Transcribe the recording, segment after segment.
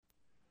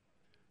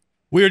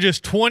We are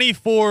just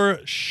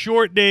 24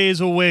 short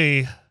days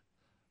away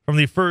from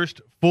the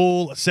first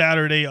full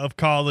Saturday of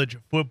college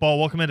football.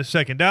 Welcome into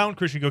Second Down.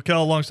 Christian Gokel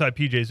alongside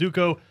PJ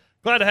Zuko.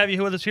 Glad to have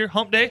you with us here.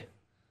 Hump Day.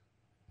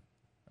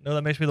 I know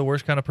that makes me the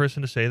worst kind of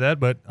person to say that,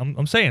 but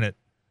I'm saying it.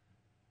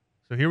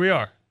 So here we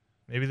are.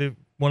 Maybe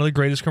one of the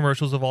greatest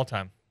commercials of all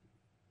time.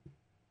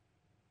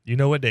 You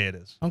know what day it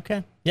is.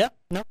 Okay. Yeah.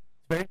 No.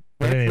 Very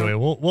But anyway,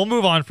 we'll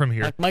move on from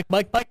here. Mike.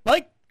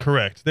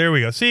 Correct. There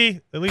we go.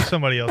 See, at least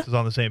somebody else is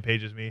on the same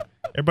page as me.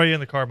 Everybody in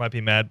the car might be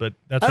mad, but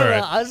that's I all don't right.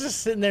 know. I was just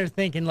sitting there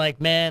thinking,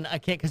 like, man, I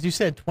can't, because you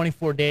said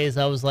 24 days.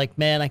 I was like,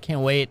 man, I can't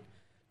wait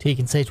till you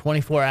can say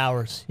 24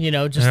 hours. You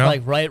know, just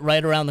like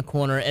right around the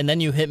corner. And then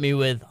you hit me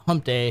with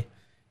Hump Day,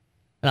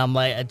 and I'm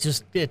like, it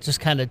just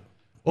kind of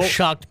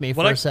shocked me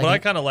for a second. What I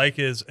kind of like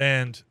is,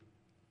 and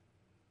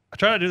I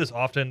try not to do this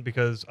often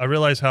because I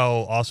realize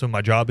how awesome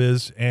my job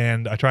is,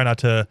 and I try not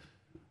to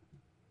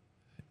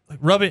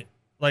rub it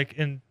like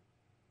in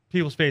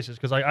people's faces,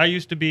 because I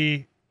used to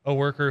be a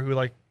worker who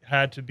like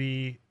had to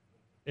be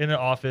in an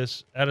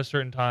office at a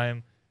certain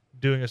time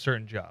doing a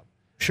certain job.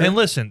 Sure. And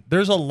listen,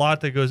 there's a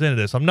lot that goes into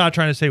this. I'm not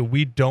trying to say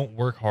we don't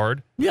work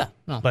hard. Yeah.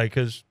 No. Like,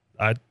 because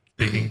I'm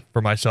speaking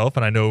for myself,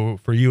 and I know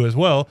for you as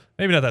well,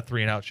 maybe not that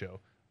 3 and Out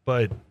show,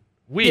 but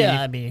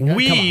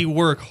we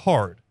work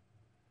hard.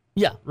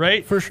 Yeah.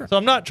 Right? For sure. So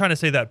I'm not trying to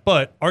say that,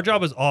 but our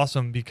job is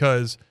awesome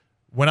because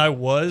when I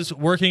was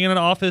working in an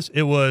office,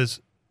 it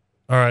was,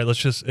 all right,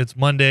 it's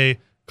Monday.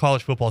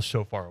 College football is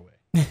so far away.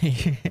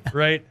 Yeah.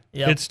 Right?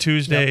 Yep. It's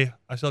Tuesday. Yep.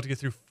 I still have to get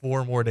through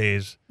 4 more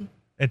days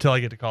until I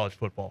get to college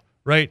football.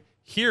 Right?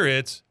 Here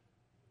it's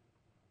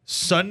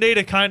Sunday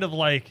to kind of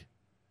like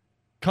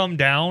come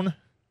down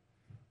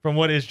from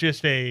what is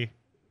just a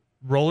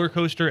roller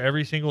coaster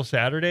every single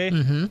Saturday.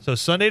 Mm-hmm. So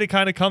Sunday to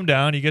kind of come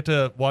down, you get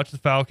to watch the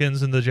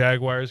Falcons and the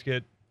Jaguars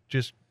get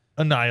just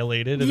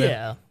annihilated. And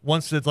then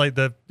once it's like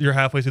you're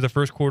halfway through the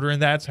first quarter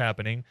and that's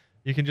happening,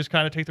 you can just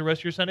kind of take the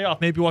rest of your Sunday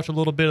off. Maybe watch a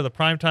little bit of the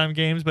primetime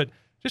games, but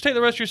just take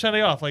the rest of your Sunday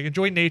off. Like,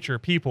 enjoy nature,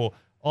 people,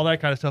 all that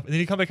kind of stuff. And then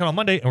you come back on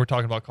Monday, and we're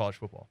talking about college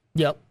football.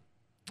 Yep.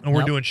 And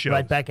we're doing shows.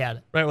 Right back at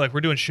it. Right, like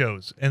we're doing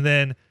shows. And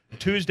then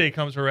Tuesday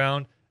comes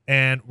around,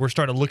 and we're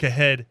starting to look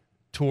ahead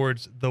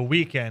towards the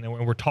weekend,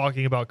 and we're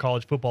talking about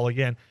college football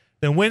again.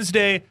 Then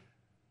Wednesday,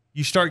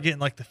 you start getting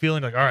like the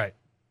feeling like, all right,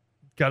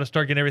 got to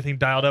start getting everything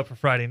dialed up for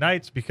Friday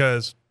nights,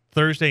 because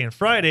Thursday and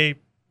Friday,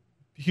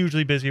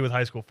 hugely busy with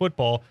high school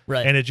football,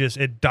 right? And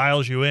it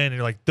dials you in, and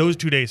you're like, those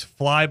 2 days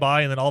fly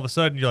by, and then all of a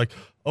sudden you're like,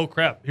 oh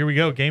crap, here we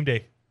go, game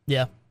day.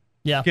 Yeah.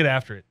 Get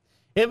after it.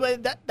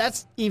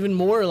 That's even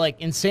more like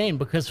insane,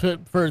 because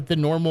for the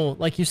normal,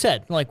 like you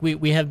said, like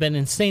we have been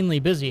insanely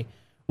busy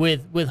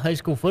with high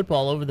school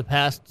football over the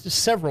past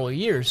several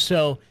years.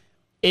 So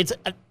it's,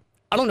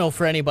 I don't know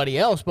for anybody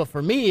else, but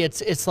for me,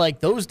 it's like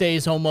those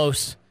days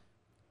almost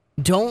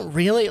don't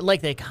really,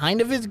 like, they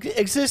kind of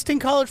exist in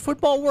college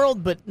football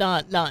world, but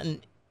not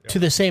to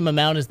the same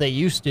amount as they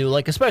used to.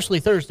 Like, especially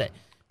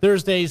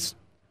Thursday's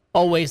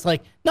always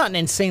like not an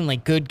insanely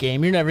good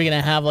game. You're never going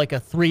to have like a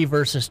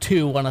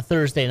 3-2 on a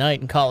Thursday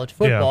night in college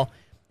football. Yeah.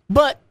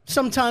 But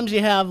sometimes you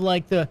have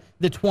like the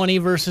 20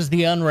 versus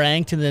the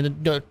unranked, and then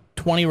the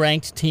 20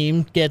 ranked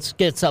team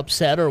gets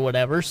upset or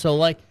whatever. So,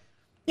 like,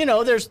 you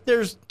know,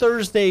 there's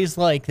Thursdays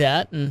like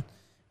that, and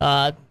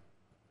I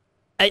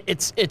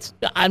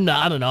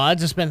don't know. I've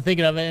just been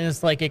thinking of it, and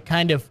it's like it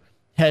kind of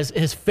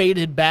has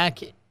faded back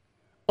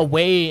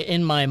away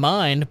in my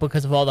mind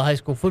because of all the high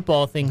school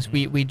football things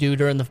we do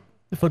during the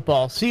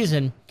football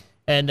season,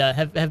 and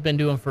have been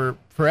doing for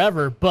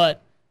forever.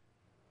 But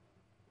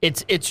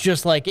it's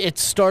just like it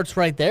starts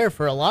right there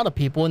for a lot of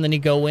people, and then you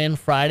go in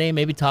Friday,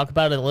 maybe talk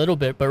about it a little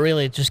bit, but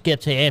really it just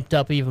gets you amped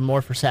up even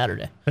more for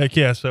Saturday. Heck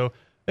yeah! So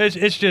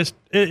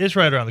it's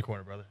right around the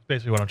corner, brother.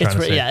 Basically, what I'm trying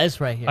to say. Yeah, it's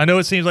right here. I know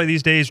it seems like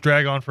these days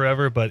drag on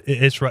forever, but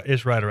it's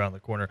right around the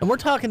corner. And we're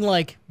talking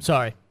like,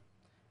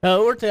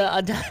 we're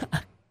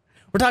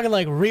talking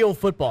like real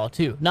football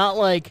too, not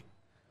like,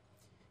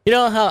 you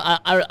know how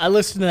I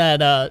listened to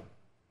that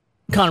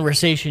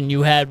conversation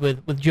you had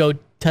with Joe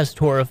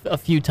Tessitore a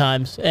few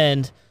times,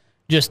 and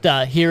just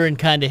hearing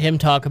kind of him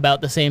talk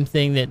about the same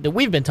thing that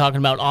we've been talking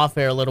about off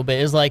air a little bit,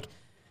 is like,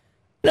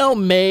 you know,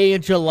 May,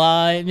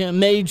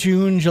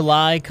 June,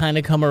 July kind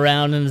of come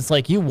around, and it's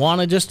like you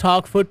want to just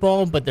talk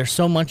football, but there's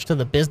so much to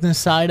the business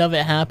side of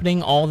it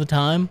happening all the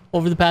time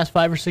over the past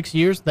 5 or 6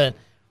 years that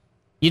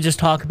you just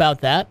talk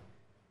about that.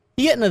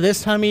 You get into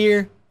this time of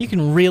year, you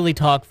can really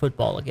talk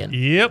football again.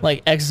 Yep.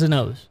 Like X's and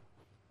O's.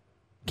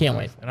 Can't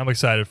wait. And I'm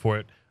excited for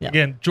it. Yeah.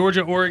 Again,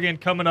 Georgia, Oregon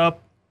coming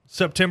up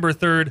September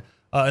 3rd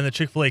in the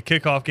Chick-fil-A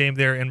kickoff game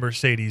there in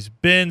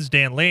Mercedes-Benz.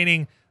 Dan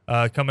Lanning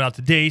coming out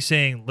today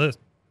saying,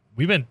 listen,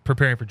 we've been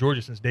preparing for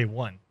Georgia since day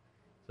one.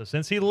 So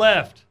since he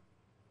left,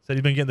 said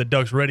he's been getting the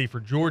Ducks ready for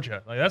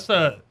Georgia. Like, that's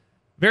a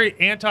very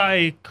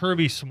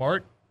anti-Kirby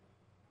Smart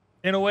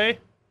in a way.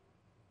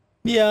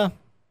 Yeah.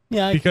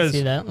 Yeah, I can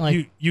see that.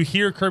 Like, you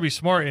hear Kirby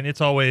Smart, and it's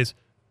always,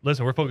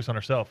 listen, we're focused on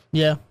ourselves.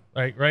 Yeah.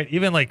 Right?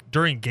 Even like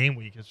during game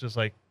week, it's just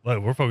like,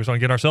 look, we're focused on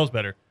getting ourselves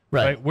better.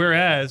 Right?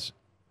 Whereas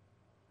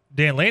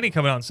Dan Lanning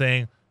coming out and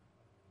saying,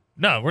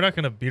 No, we're not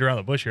going to beat around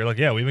the bush here. Like,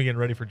 yeah, we've been getting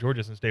ready for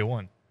Georgia since day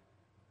one.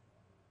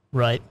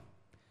 Right.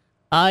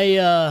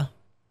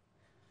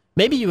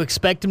 Maybe you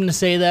expect him to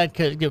say that,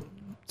 'cause,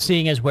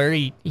 seeing as where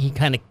he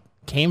kind of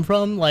came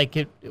from.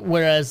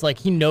 Whereas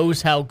he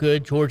knows how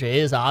good Georgia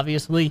is,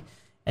 obviously,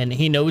 and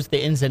he knows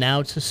the ins and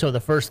outs. So the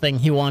first thing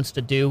he wants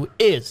to do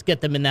is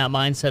get them in that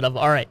mindset of,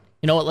 all right,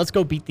 you know what, let's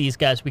go beat these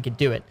guys. We could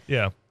do it.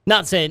 Yeah.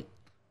 Not saying,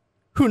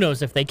 who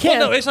knows if they can.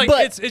 Well, no,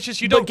 it's it's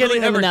just you don't really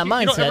ever in that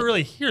mindset. You don't ever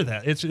really hear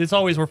that. It's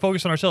always we're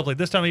focused on ourselves. Like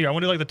this time of year, I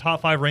want to do the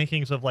top 5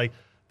 rankings of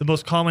the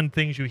most common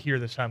things you hear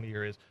this time of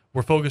year is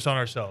we're focused on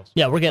ourselves.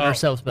 Yeah, we're getting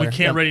ourselves better. We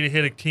can't ready to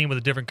hit a team with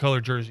a different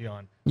color jersey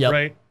on. Yep.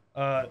 Right.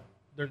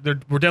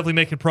 We're definitely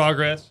making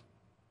progress,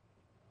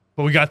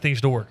 but we got things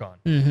to work on.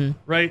 Mm-hmm.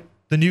 Right.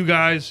 The new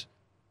guys,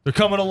 they're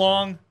coming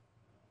along,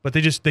 but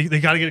they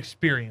got to get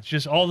experience.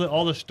 Just all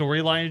the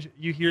storylines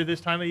you hear this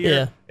time of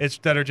year, it's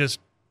that are just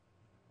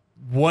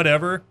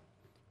whatever.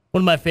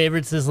 One of my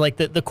favorites is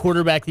the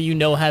quarterback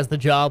that has the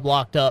job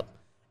locked up,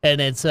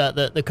 and it's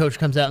the coach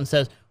comes out and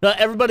says, "No,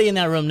 everybody in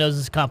that room knows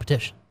it's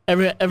competition.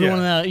 Everyone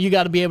in that, you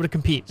got to be able to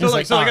compete." So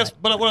I guess,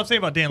 but what I'm saying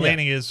about Dan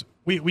Lanning is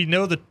we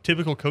know the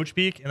typical coach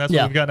speak, and that's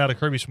what we've gotten out of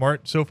Kirby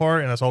Smart so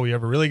far, and that's all we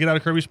ever really get out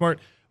of Kirby Smart.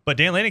 But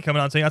Dan Lanning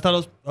coming out and saying, I thought it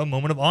was a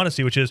moment of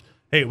honesty, which is,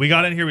 hey, we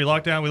got in here, we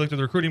locked down, we looked at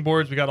the recruiting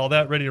boards, we got all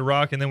that ready to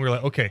rock, and then we were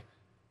like, okay,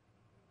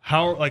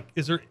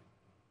 is there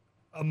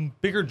a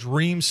bigger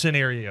dream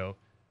scenario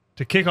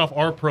to kick off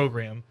our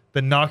program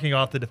than knocking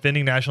off the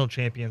defending national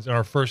champions in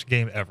our first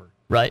game ever?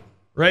 Right.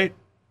 Right?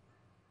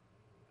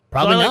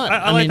 Probably so not.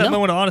 I like that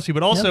moment of honesty,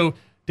 but also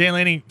Dan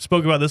Lanning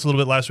spoke about this a little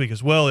bit last week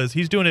as well, is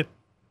he's doing it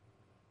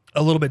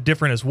a little bit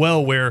different as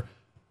well, where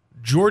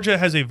Georgia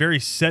has a very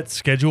set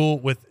schedule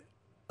with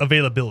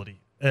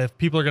availability if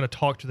people are going to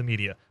talk to the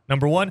media.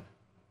 Number one,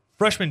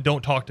 freshmen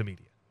don't talk to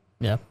media.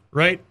 Yeah.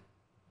 Right?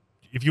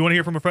 If you want to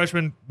hear from a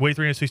freshman, wait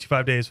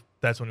 365 days.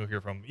 That's when you'll hear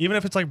from him. Even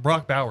if it's like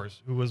Brock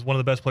Bowers, who was one of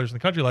the best players in the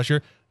country last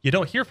year, you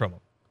don't hear from him.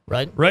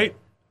 Right. Right?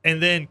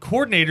 And then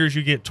coordinators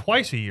you get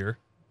twice a year.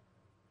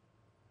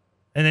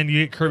 And then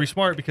you get Kirby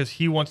Smart because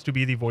he wants to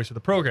be the voice of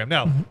the program.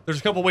 Now, there's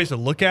a couple ways to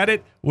look at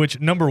it, which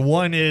number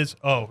one is,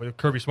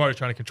 Kirby Smart is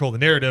trying to control the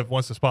narrative,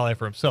 wants the spotlight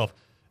for himself.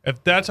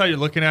 If that's how you're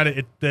looking at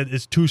it, that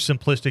is too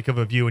simplistic of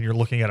a view and you're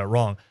looking at it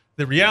wrong.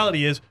 The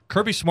reality is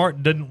Kirby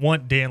Smart didn't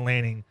want Dan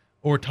Lanning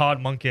or Todd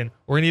Monken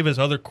or any of his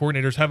other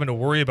coordinators having to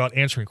worry about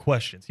answering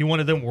questions. He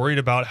wanted them worried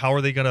about how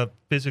are they going to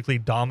physically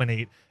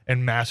dominate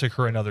and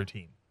massacre another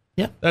team.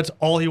 Yeah. That's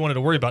all he wanted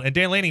to worry about. And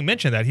Dan Lanning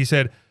mentioned that. He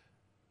said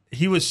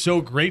he was so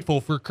grateful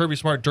for Kirby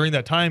Smart during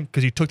that time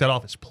because he took that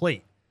off his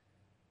plate.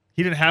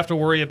 He didn't have to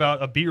worry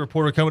about a beat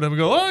reporter coming up and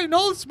go, "Oh,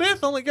 Nolan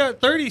Smith only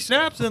got 30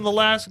 snaps in the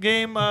last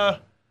game."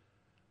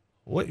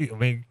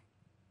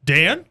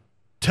 Dan,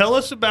 tell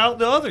us about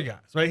the other guys,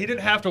 right? He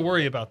didn't have to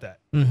worry about that.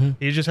 Mm-hmm.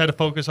 He just had to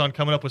focus on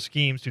coming up with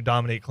schemes to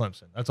dominate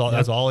Clemson. That's all.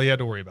 That's all he had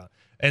to worry about.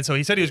 And so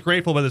he said he was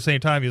grateful, but at the same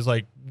time, he was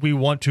like, we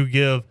want to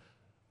give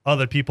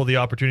other people the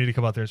opportunity to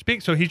come out there and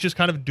speak. So he's just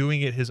kind of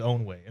doing it his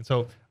own way. And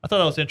so I thought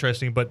that was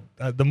interesting. But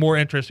the more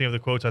interesting of the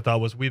quotes I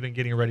thought was, we've been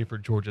getting ready for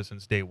Georgia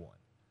since day one.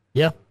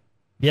 Yeah.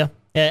 Yeah.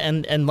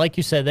 And like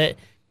you said, that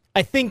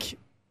I think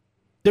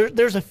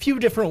there's a few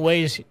different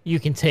ways you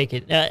can take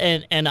it.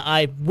 And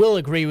I will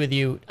agree with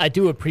you. I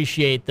do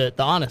appreciate the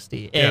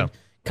honesty and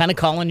kind of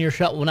calling your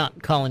shot. Well,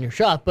 not calling your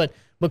shot, but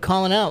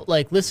calling out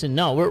listen,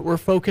 no, we're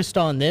focused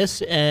on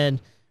this. And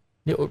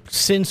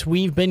since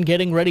we've been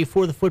getting ready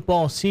for the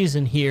football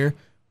season here,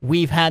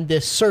 we've had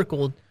this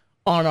circled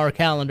on our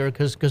calendar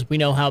because we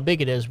know how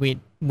big it is. We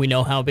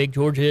know how big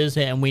Georgia is,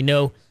 and we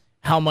know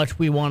how much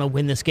we want to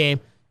win this game,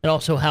 and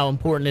also how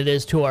important it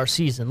is to our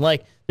season.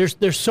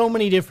 There's so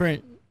many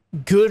different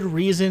good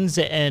reasons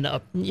and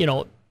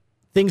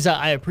things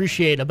that I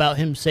appreciate about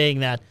him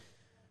saying that.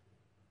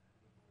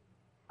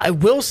 I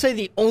will say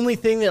the only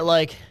thing that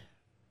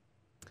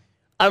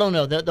I don't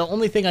know. The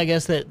only thing I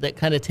guess that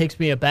kind of takes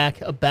me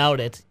aback about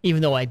it,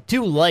 even though I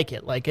do like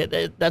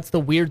it, that's the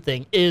weird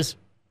thing, is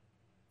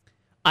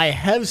I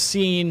have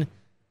seen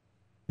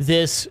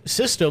this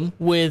system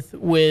with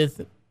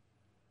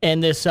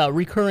and this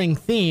recurring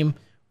theme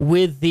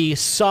with the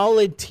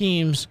solid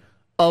teams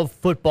of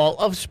football,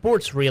 of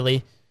sports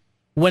really,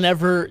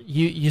 whenever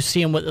you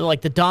see them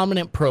with the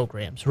dominant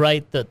programs,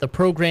 right? The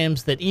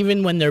programs that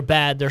even when they're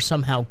bad, they're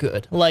somehow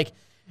good.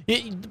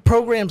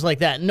 Programs like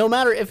that, no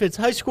matter if it's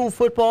high school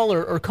football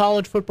or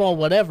college football,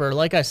 whatever,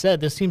 like I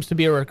said, this seems to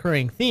be a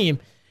recurring theme.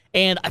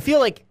 And I feel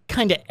like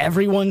kind of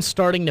everyone's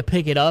starting to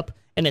pick it up,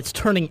 and it's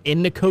turning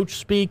into coach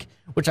speak,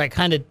 which I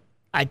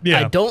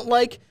don't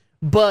like.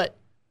 But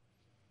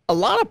a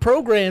lot of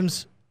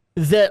programs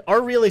that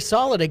are really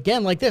solid,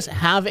 again, like this,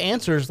 have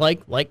answers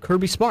like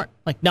Kirby Smart.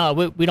 No,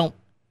 we don't,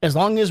 as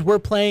long as we're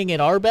playing at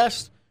our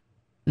best,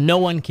 no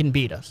one can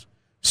beat us.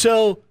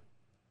 So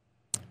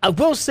I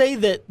will say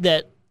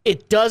that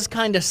it does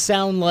kind of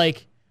sound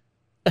like,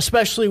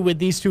 especially with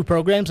these two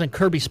programs and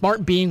Kirby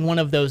Smart being one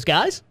of those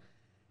guys,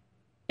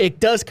 it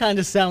does kind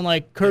of sound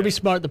like Kirby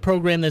Smart, the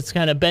program that's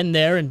kind of been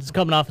there and is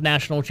coming off a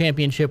national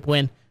championship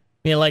win,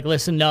 being like,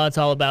 listen, no, it's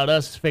all about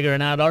us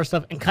figuring out our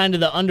stuff, and kind of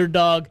the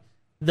underdog,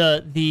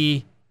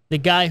 the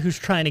guy who's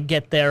trying to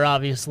get there,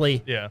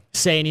 obviously,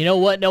 saying, you know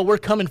what, no, we're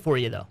coming for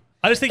you though.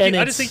 I just think you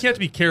have to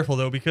be careful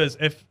though, because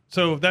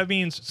that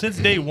means since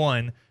day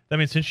one, that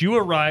means since you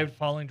arrived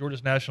following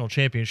Georgia's national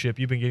championship,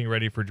 you've been getting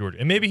ready for Georgia.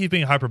 And maybe he's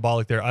being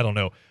hyperbolic there, I don't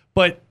know.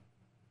 But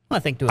I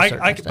think to a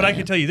certain extent, but I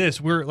can tell you this,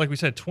 we're, like we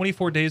said,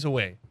 24 days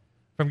away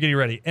from getting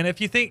ready. And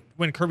if you think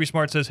when Kirby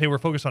Smart says, hey, we're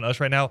focused on us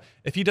right now,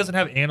 if he doesn't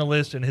have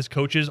analysts and his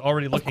coaches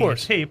already looking at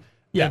tape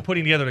and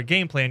putting together a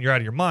game plan, you're out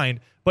of your mind.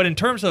 But in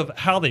terms of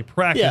how they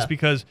practice,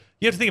 because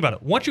you have to think about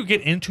it. Once you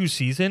get into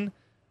season,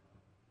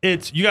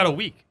 you got a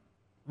week,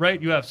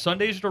 right? You have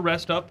Sundays to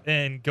rest up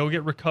and go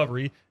get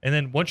recovery. And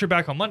then once you're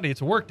back on Monday,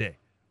 it's a work day,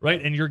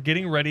 right? And you're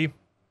getting ready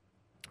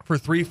for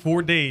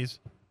 3-4 days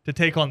to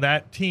take on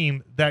that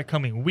team that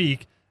coming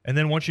week. And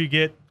then once you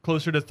get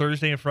closer to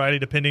Thursday and Friday,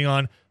 depending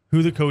on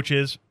who the coach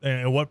is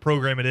and what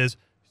program it is,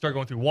 you start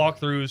going through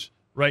walkthroughs,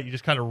 right? You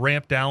just kind of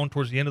ramp down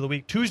towards the end of the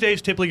week. Tuesday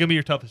is typically going to be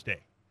your toughest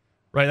day,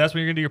 right? That's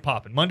when you're going to do your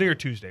popping, Monday or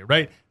Tuesday,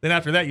 right? Then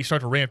after that, you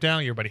start to ramp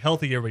down, get everybody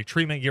healthy, get everybody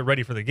treatment, get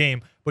ready for the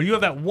game. But you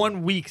have that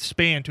 1 week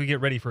span to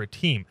get ready for a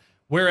team.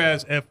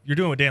 Whereas if you're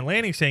doing what Dan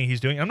Lanning's saying he's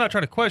doing, I'm not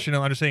trying to question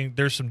him, I'm just saying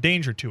there's some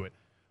danger to it.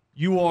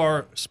 You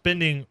are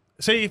spending,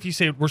 if you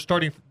say we're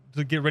starting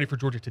to get ready for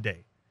Georgia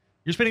today,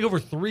 you're spending over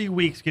 3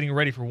 weeks getting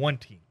ready for one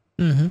team,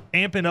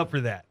 amping up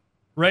for that,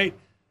 right?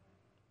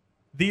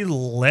 The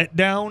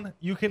letdown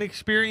you can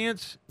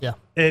experience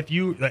if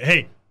you,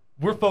 hey,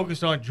 we're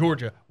focused on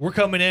Georgia. We're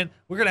coming in.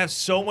 We're going to have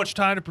so much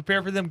time to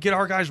prepare for them, get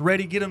our guys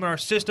ready, get them in our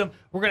system.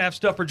 We're going to have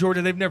stuff for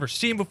Georgia they've never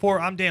seen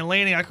before. I'm Dan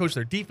Lanning. I coached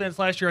their defense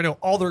last year. I know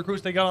all the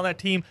recruits they got on that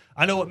team.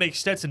 I know what makes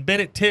Stetson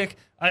Bennett tick.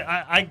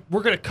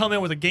 We're going to come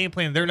in with a game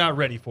plan they're not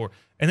ready for.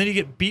 And then you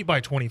get beat by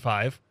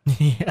 25.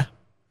 Yeah.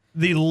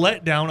 The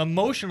letdown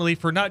emotionally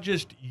for not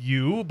just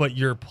you, but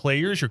your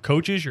players, your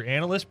coaches, your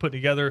analysts put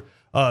together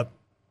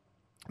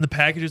the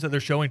packages that they're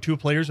showing to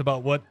players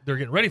about what they're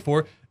getting ready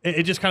for,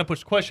 it just kind of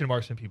puts question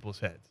marks in people's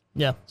heads.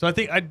 Yeah. So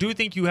I do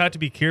think you have to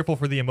be careful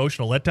for the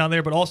emotional letdown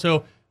there, but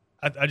also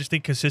I just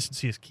think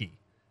consistency is key.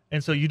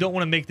 And so you don't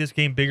want to make this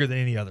game bigger than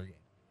any other game.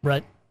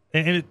 Right.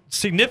 And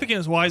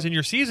significance-wise in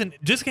your season,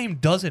 this game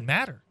doesn't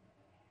matter.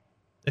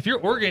 If you're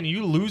Oregon and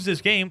you lose this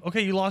game,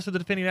 okay, you lost to the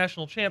defending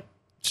national champ,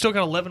 still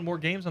got 11 more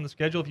games on the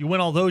schedule. If you win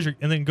all those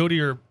and then go to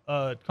your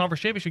conference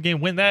championship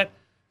game, win that,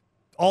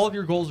 all of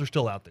your goals are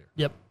still out there.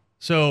 Yep.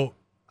 So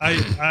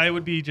I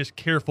would be just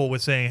careful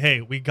with saying,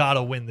 hey, we got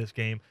to win this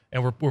game,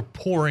 and we're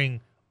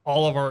pouring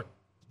all of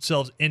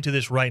ourselves into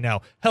this right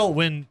now. Hell,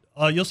 when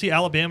you'll see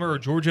Alabama or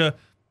Georgia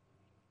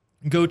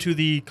go to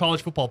the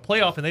college football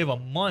playoff, and they have a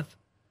month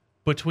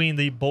between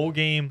the bowl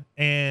game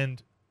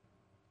and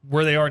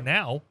where they are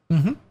now,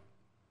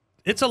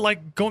 it's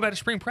like going back to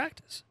spring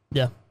practice.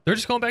 Yeah. They're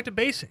just going back to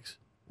basics.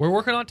 We're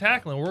working on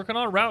tackling. We're working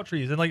on route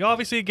trees. And, like,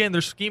 obviously, again,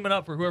 they're scheming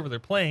up for whoever they're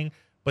playing,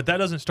 but that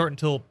doesn't start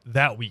until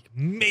that week,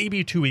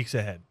 maybe 2 weeks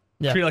ahead.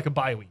 Yeah. Treat it like a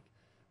bye week,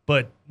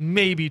 but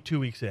maybe 2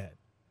 weeks ahead.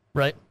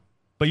 Right.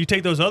 But you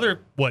take those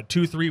other,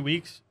 2-3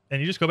 weeks, and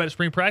you just go back to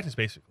spring practice,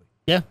 basically.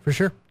 Yeah, for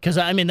sure. Because,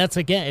 I mean, that's,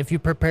 again, if you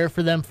prepare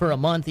for them for a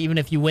month, even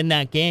if you win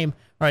that game,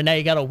 all right, now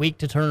you got a week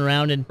to turn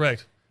around and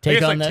Correct.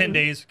 take I on guess that. 10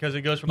 days because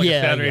it goes from a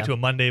Saturday to a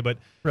Monday. But,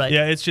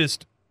 yeah, it's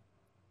just –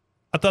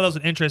 I thought that was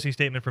an interesting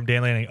statement from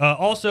Dan Lanning.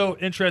 Also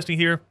interesting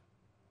here,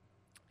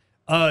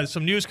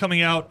 some news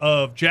coming out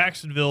of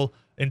Jacksonville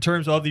in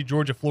terms of the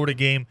Georgia-Florida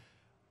game.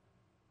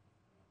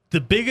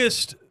 The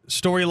biggest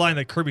storyline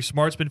that Kirby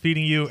Smart's been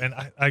feeding you, and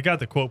I got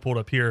the quote pulled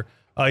up here.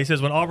 He says,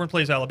 when Auburn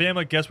plays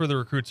Alabama, guess where the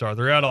recruits are?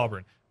 They're at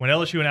Auburn. When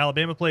LSU and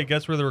Alabama play,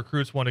 guess where the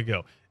recruits want to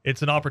go?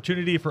 It's an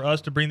opportunity for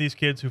us to bring these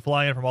kids who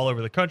fly in from all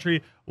over the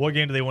country. What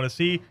game do they want to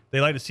see?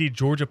 They like to see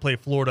Georgia play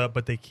Florida,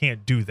 but they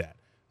can't do that.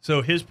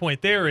 So his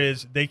point there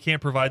is they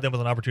can't provide them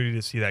with an opportunity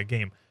to see that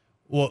game.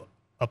 Well,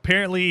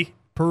 apparently,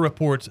 per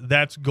reports,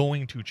 that's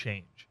going to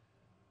change.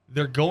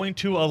 They're going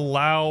to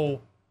allow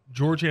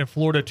Georgia and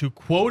Florida to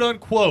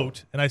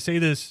quote-unquote, and I say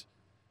this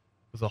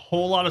with a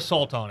whole lot of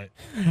salt on it,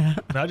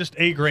 not just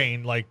a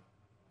grain, like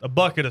a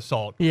bucket of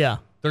salt. Yeah.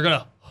 They're going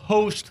to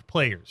host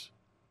players.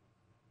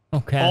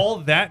 Okay. All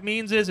that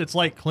means is it's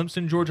like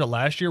Clemson, Georgia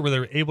last year where they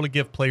were able to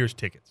give players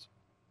tickets.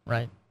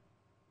 Right.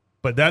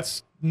 But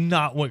that's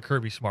not what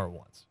Kirby Smart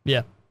wants.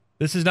 Yeah.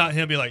 This is not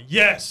him being like,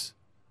 yes,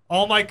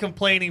 all my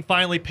complaining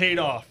finally paid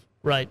off.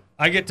 Right.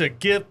 I get to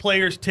give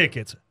players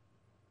tickets.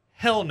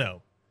 Hell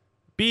no.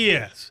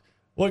 BS.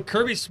 What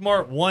Kirby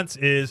Smart wants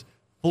is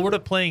Florida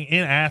playing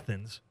in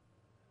Athens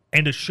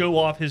and to show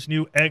off his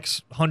new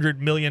X $100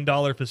 million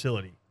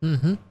facility.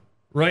 Mm-hmm.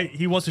 Right?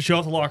 He wants to show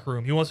off the locker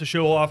room. He wants to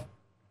show off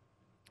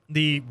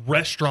the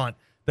restaurant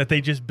that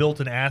they just built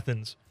in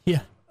Athens.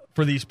 Yeah.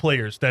 For these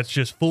players. That's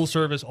just full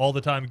service all the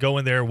time. Go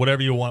in there,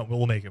 whatever you want,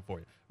 we'll make it for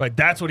you. Right?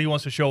 That's what he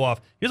wants to show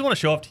off. He doesn't want to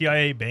show off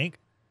TIAA Bank.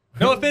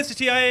 No offense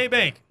to TIAA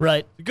Bank.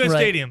 Right. It's a good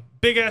stadium.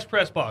 Big-ass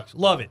press box.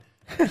 Love it.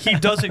 He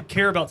doesn't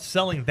care about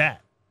selling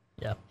that.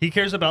 Yeah. He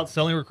cares about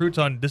selling recruits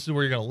on this is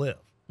where you're going to live.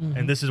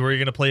 And this is where you're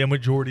going to play a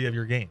majority of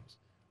your games.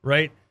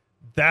 Right?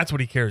 That's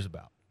what he cares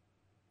about.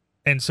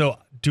 And so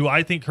do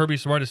I think Kirby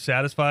Smart is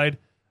satisfied?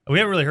 We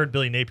haven't really heard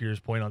Billy Napier's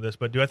point on this,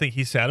 but do I think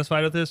he's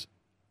satisfied with this?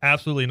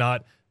 Absolutely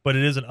not. But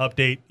it is an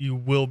update. You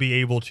will be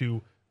able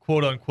to,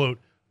 quote unquote,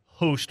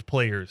 host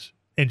players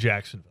in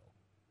Jacksonville.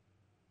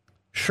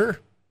 Sure.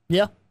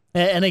 Yeah.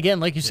 And again,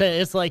 like you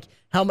said, it's like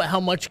how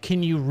much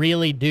can you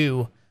really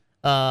do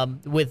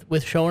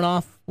with showing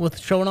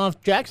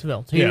off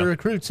Jacksonville to your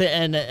recruits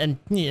and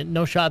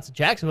no shots at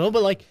Jacksonville,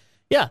 but like,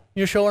 yeah,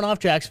 you're showing off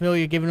Jacksonville,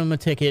 you're giving them a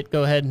ticket,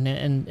 go ahead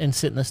and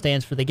sit in the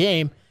stands for the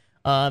game.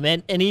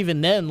 And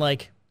even then,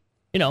 like,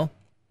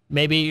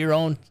 maybe your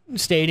own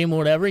stadium or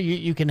whatever,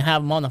 you can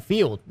have them on the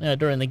field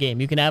during the game.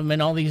 You can have them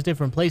in all these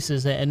different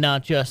places and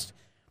not just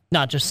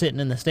sitting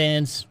in the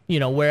stands,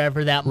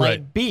 wherever that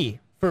might be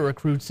for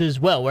recruits as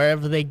well,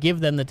 wherever they give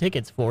them the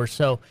tickets for.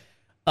 So,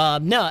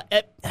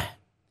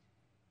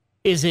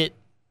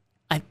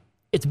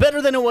 it's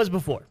better than it was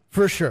before,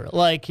 for sure.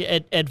 Like,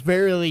 at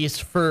very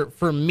least,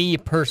 for me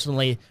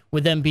personally,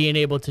 with them being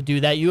able to do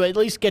that, you at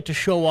least get to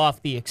show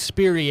off the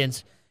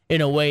experience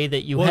in a way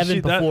that you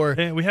haven't before.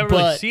 We haven't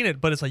really seen it,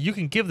 but it's like you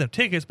can give them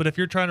tickets, but if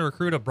you're trying to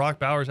recruit a Brock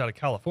Bowers out of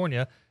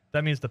California,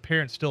 that means the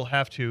parents still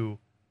have to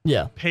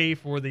pay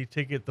for the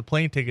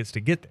plane tickets to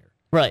get there.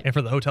 Right. And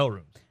for the hotel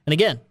rooms. And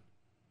again,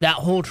 that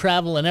whole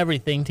travel and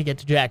everything to get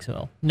to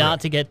Jacksonville,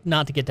 not to get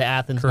to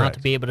Athens, not to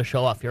be able to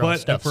show off your own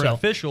stuff. But for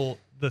official,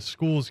 the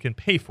schools can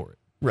pay for it.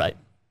 Right.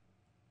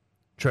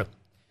 True.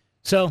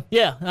 So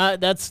yeah,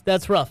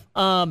 that's rough.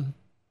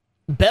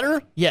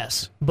 Better,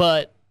 yes,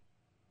 but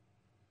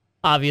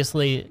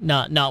obviously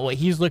not what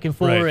he's looking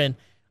for, and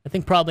I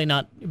think probably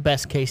not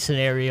best case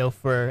scenario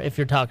for if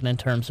you're talking in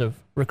terms of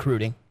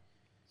recruiting.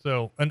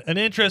 So an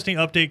interesting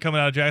update coming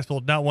out of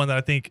Jacksonville, not one that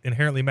I think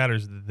inherently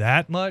matters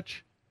that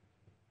much,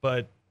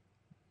 but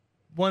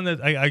one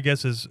that I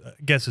guess is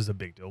a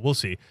big deal. We'll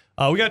see.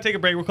 We got to take a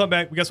break. We'll come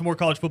back. We got some more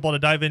college football to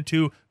dive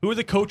into. Who are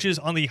the coaches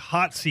on the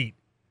hot seat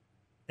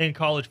in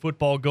college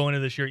football going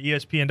into this year?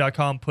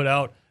 ESPN.com put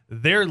out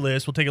their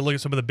list. We'll take a look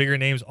at some of the bigger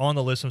names on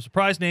the list, some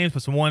surprise names,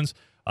 but some ones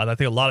that I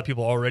think a lot of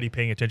people are already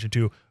paying attention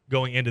to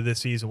going into this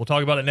season. We'll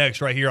talk about it next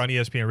right here on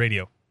ESPN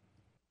Radio.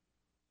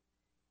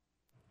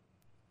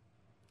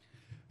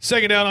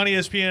 Second Down on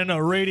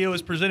ESPN Radio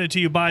is presented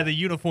to you by the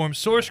Uniform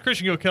Source.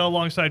 Christian Gokel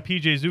alongside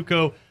PJ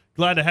Zuko.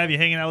 Glad to have you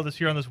hanging out with us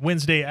here on this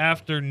Wednesday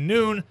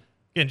afternoon.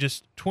 Again,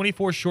 just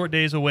 24 short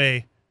days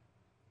away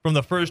from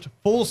the first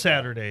full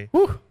Saturday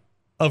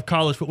of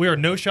college football. We are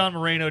no Sean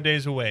Moreno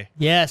days away.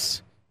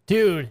 Yes,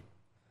 dude.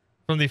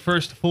 From the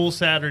first full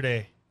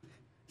Saturday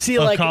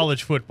of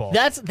college football.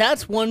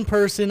 That's one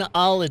person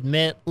I'll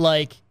admit,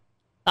 like,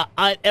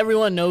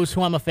 everyone knows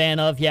who I'm a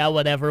fan of. Yeah,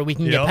 whatever. We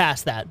can get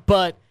past that.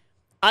 But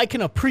I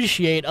can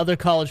appreciate other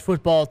college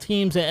football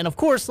teams. And, of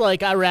course,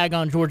 like, I rag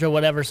on Georgia,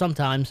 whatever,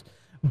 sometimes.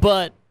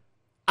 But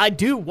I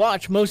do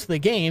watch most of the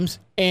games,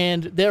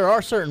 and there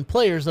are certain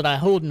players that I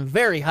hold in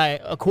very high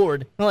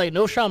accord. Like,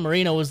 no Sean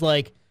Moreno was,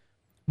 like,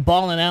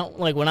 balling out,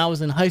 like, when I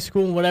was in high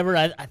school and whatever.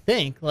 I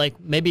think, like,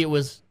 maybe it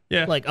was,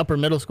 like, upper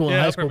middle school and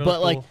high school.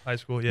 But, like, high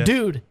school,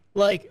 dude,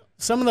 like,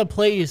 some of the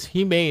plays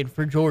he made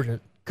for Georgia,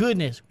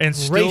 goodness and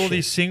gracious. Still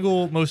the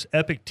single most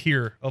epic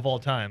tear of all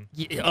time.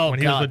 When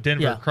he was with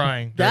Denver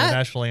crying during the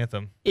national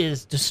anthem.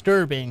 Is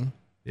disturbing.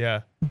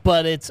 Yeah.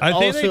 But it's also I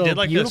think they did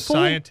like beautiful. a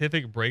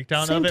scientific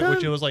breakdown Same of it, time.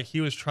 which it was like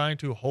he was trying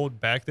to hold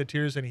back the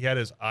tears and he had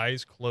his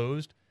eyes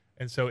closed.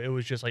 And so it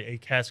was just like a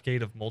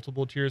cascade of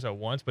multiple tears at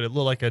once, but it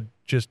looked like a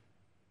just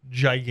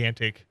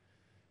gigantic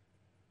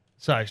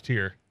size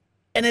tear.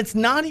 And it's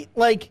not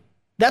like,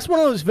 that's one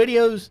of those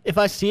videos, if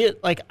I see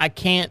it, like I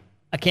can't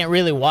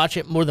really watch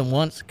it more than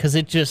once because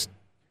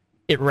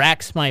it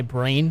racks my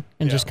brain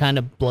and just kind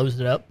of blows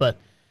it up. But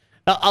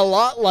a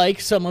lot like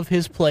some of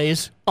his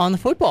plays on the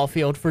football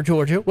field for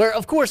Georgia, where,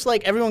 of course,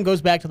 like everyone goes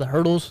back to the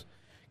hurdles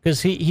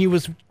because he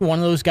was one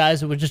of those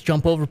guys that would just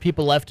jump over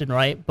people left and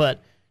right. But,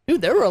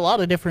 dude, there were a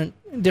lot of different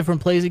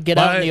plays that get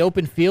out in the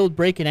open field,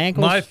 breaking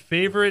ankles. My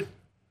favorite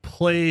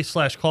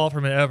play/call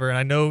from it ever, and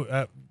I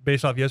know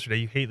based off yesterday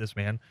you hate this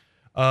man,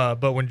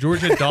 but when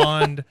Georgia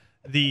donned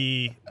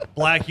the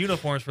black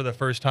uniforms for the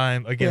first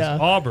time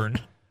against Auburn,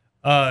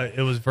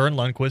 it was Vern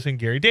Lundquist and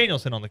Gary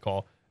Danielson on the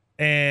call.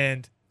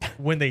 And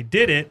when they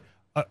did it,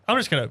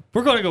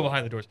 we're going to go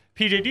behind the doors.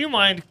 PJ, do you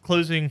mind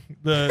closing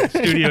the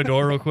studio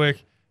door real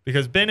quick?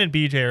 Because Ben and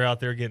BJ are out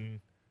there getting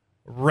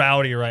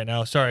rowdy right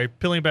now. Sorry,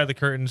 peeling back the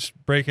curtains,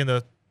 breaking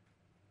the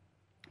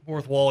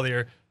fourth wall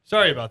there.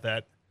 Sorry about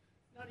that.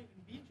 Not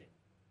even BJ.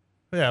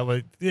 Yeah,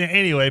 but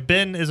anyway,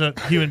 Ben is a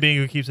human being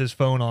who keeps his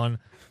phone on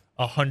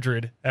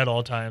 100 at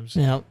all times.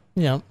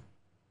 Yeah.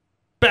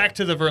 Back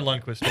to the Vern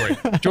Lundquist story.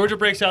 Georgia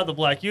breaks out the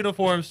black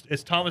uniforms.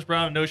 It's Thomas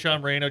Brown and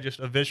Noshawn Moreno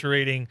just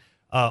eviscerating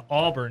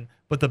Auburn.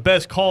 But the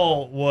best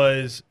call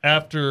was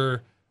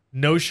after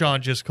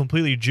Noshawn just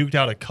completely juked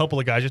out a couple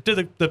of guys. Just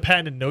did the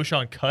patented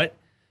Noshawn cut.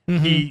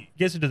 Mm-hmm. He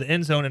gets into the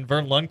end zone, and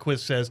Vern Lundquist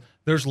says,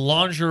 "There's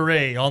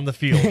lingerie on the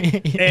field."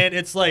 And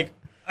it's like,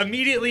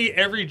 immediately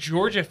every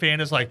Georgia fan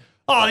is like,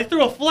 "Oh, they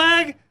threw a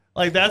flag?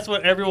 Like, that's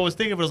what everyone was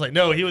thinking. But it was like,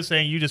 no, he was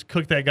saying you just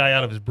cooked that guy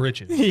out of his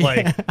britches. Yeah.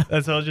 Like,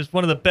 that's just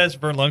one of the best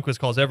Vern Lundquist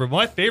calls ever.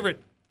 My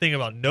favorite thing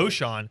about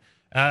Noshawn,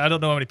 I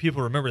don't know how many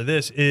people remember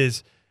this,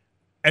 is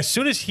as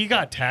soon as he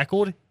got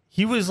tackled,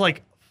 he was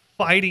like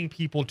fighting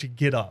people to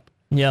get up.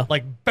 Yeah.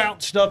 Like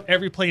bounced up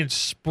every play and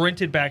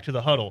sprinted back to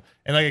the huddle.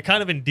 And like it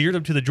kind of endeared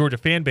him to the Georgia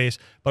fan base.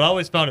 But I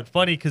always found it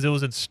funny because it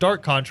was in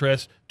stark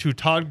contrast to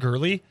Todd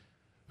Gurley,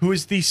 who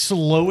is the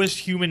slowest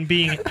human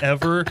being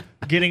ever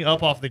getting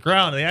up off the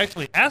ground. And they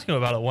actually asked him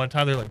about it one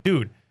time. They're like,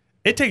 dude,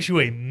 it takes you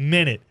a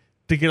minute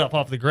to get up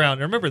off the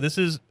ground. And remember, this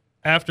is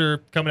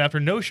coming after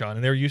Noshawn,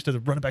 and they were used to the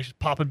running back just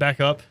popping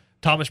back up.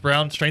 Thomas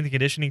Brown, strength and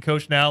conditioning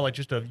coach now, like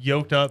just a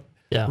yoked up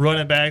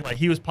running back. Like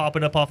he was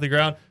popping up off the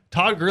ground.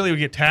 Todd Gurley would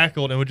get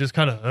tackled and would just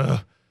kind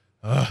of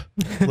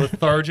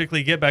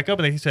lethargically get back up.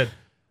 And then he said,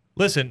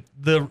 listen,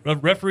 the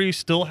referees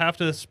still have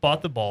to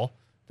spot the ball.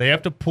 They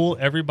have to pull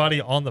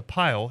everybody on the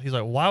pile. He's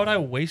like, why would I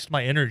waste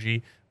my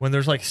energy when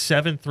there's like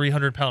 7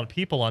 300-pound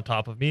people on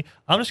top of me?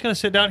 I'm just going to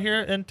sit down here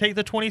and take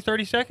the 20,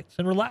 30 seconds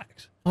and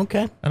relax.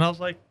 Okay. And I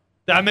was like,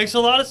 that makes a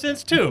lot of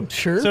sense too.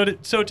 Sure.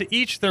 So to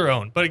each their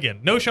own. But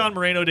again, Noshawn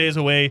Moreno days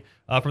away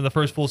from the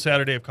first full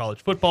Saturday of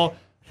college football.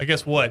 I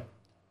guess what?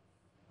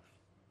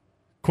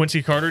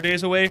 Quincy Carter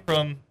days away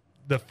from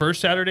the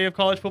first Saturday of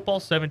college football,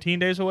 17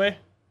 days away.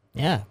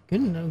 Yeah,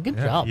 good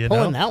job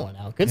pulling that one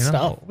out. Good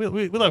stuff.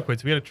 We love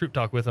Quincy. We had a troop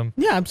talk with him.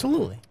 Yeah,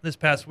 absolutely. This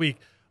past week.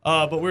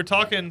 But we were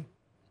talking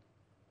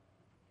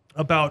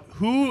about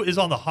who is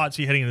on the hot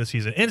seat heading into the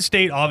season.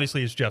 In-state,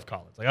 obviously, is Jeff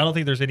Collins. Like I don't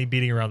think there's any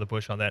beating around the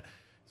bush on that.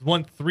 He's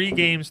won 3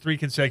 games, 3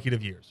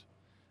 consecutive years.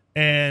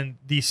 And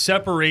the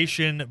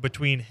separation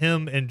between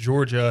him and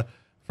Georgia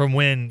from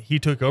when he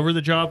took over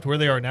the job to where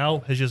they are now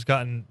has just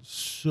gotten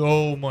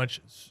so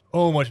much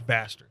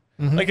vaster.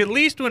 Mm-hmm. Like at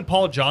least when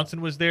Paul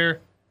Johnson was there,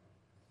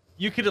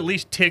 you could at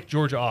least tick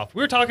Georgia off.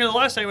 We were talking the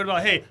last segment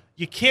about, hey,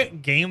 you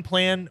can't game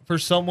plan for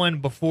someone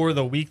before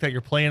the week that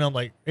you're playing them.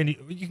 Like, and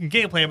you can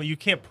game plan, but you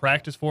can't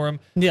practice for them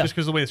just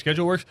because of the way the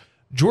schedule works.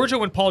 Georgia,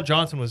 when Paul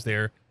Johnson was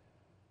there,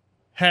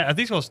 I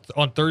think it was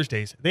on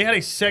Thursdays, they had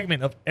a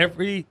segment of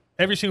every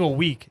single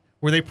week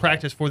where they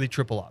practiced for the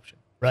triple option.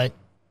 Right.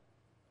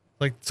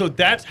 Like, so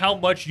that's how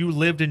much you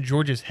lived in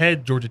Georgia's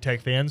head, Georgia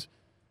Tech fans.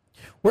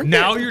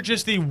 You're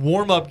just the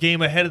warm-up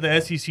game ahead of the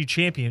SEC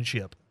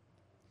championship.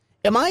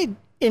 Am I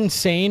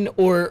insane,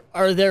 or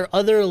are there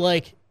other,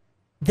 like,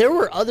 there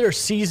were other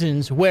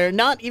seasons where,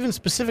 not even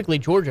specifically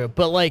Georgia,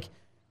 but like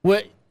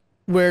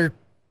where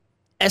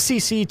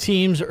SEC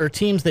teams or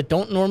teams that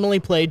don't normally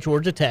play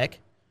Georgia Tech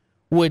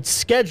would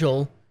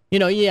schedule,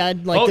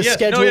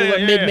 schedule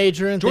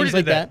mid-major and Georgia things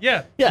like that.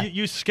 Yeah.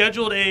 You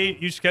scheduled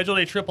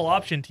a triple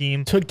option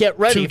team to get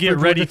ready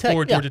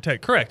for Georgia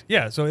Tech. Correct.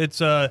 Yeah. So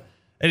it's and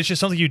it's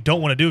just something you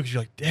don't want to do because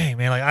you're like, dang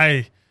man,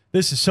 like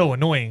this is so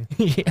annoying.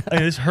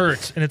 This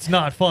hurts and it's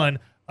not fun.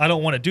 I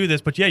don't want to do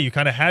this, but yeah, you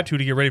kind of had to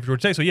get ready for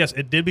Georgia Tech. So yes,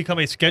 it did become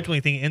a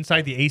scheduling thing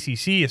inside the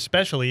ACC,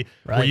 especially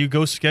where you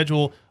go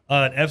schedule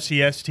an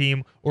FCS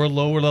team or a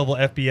lower level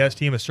FBS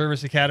team, a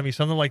service academy,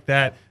 something like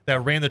that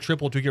ran the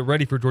triple to get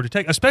ready for Georgia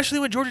Tech, especially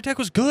when Georgia Tech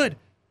was good.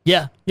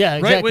 Yeah,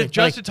 exactly. Right, with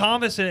Justin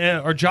Thomas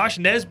or Josh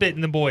Nesbitt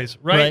and the boys,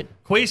 right?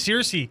 Quay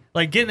Searcy,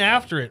 like getting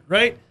after it,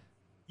 right?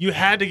 You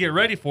had to get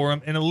ready for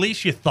them, and at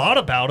least you thought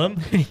about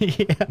them.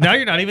 Now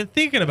you're not even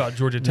thinking about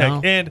Georgia Tech.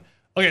 No. And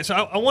okay, so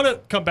I want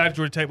to come back to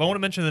Georgia Tech, but I want to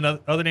mention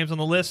the other names on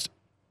the list.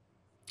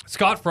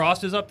 Scott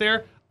Frost is up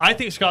there. I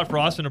think Scott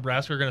Frost and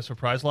Nebraska are going to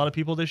surprise a lot of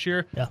people this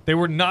year. Yeah. They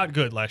were not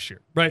good last year,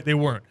 right? They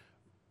weren't.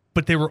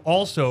 But they were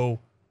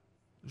also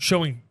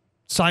showing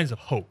signs of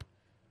hope.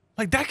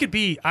 Like that could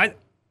be,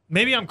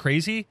 maybe I'm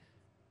crazy,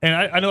 and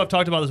I know I've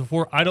talked about this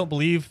before. I don't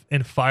believe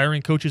in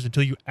firing coaches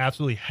until you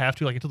absolutely have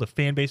to, like until the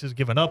fan base has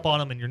given up on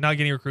them and you're not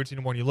getting recruits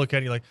anymore, and you look at it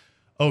and you're like,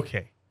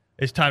 okay,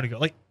 it's time to go.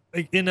 Like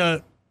in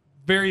a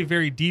very,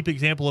 very deep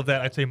example of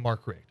that, I'd say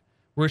Mark Richt,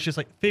 where it's just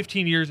like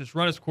 15 years, it's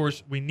run its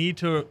course. We need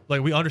to,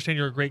 like, we understand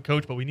you're a great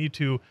coach, but we need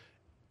to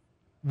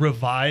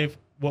revive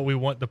what we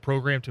want the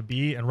program to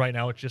be, and right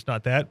now it's just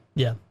not that.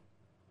 Yeah.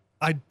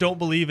 I don't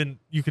believe in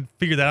you can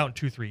figure that out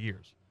in 2-3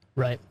 years.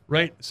 Right.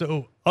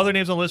 So other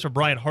names on the list are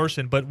Brian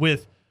Harsin, but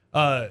with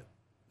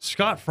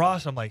Scott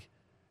Frost, I'm like,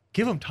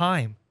 give him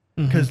time.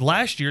 Because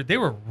last year they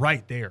were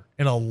right there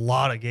in a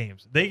lot of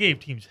games. They gave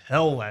teams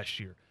hell last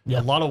year.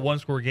 A lot of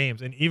one-score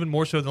games, and even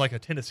more so than like a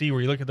Tennessee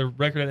where you look at the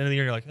record at the end of the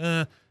year and you're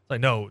like, It's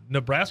like, no,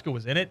 Nebraska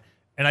was in it,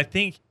 and I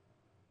think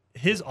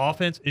his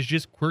offense is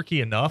just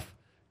quirky enough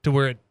to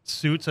where it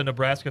suits a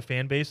Nebraska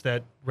fan base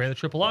that ran the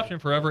triple option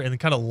forever and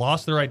kind of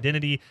lost their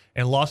identity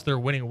and lost their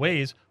winning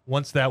ways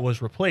once that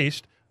was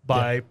replaced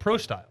by pro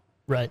style.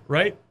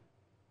 Right?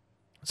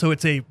 So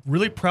it's a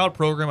really proud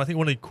program. I think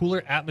one of the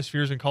cooler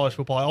atmospheres in college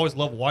football. I always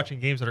love watching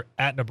games that are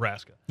at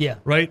Nebraska. Yeah.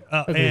 Right?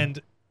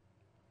 And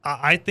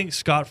I think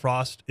Scott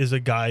Frost is a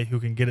guy who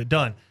can get it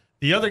done.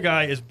 The other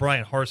guy is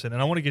Brian Harsin,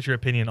 and I want to get your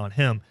opinion on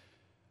him.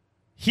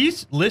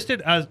 He's listed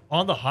as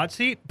on the hot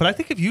seat, but I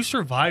think if you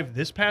survive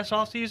this past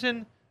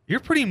offseason, you're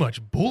pretty much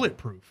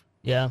bulletproof.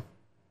 Yeah.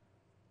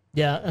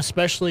 Yeah,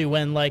 especially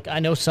when, like, I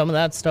know some of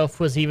that stuff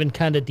was even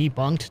kind of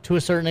debunked to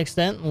a certain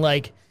extent.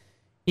 Like,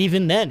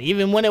 even then,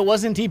 even when it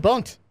wasn't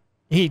debunked,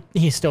 he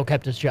still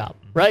kept his job,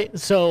 right?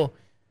 So,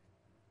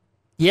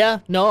 yeah,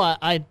 no,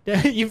 I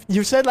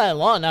you've said that a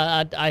lot,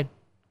 and I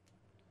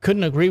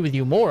couldn't agree with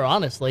you more,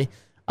 honestly.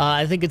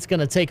 I think it's going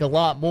to take a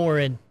lot more,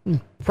 and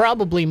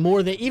probably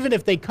more than, even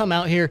if they come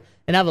out here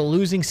and have a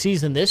losing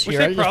season this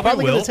year, it's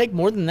probably going to take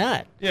more than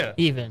that,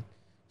 even.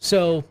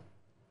 So,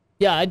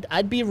 yeah,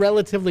 I'd be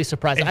relatively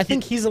surprised. I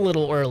think he's a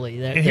little early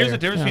there. And here's the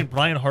difference between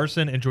Brian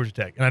Harsin and Georgia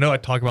Tech. And I know I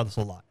talk about this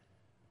a lot.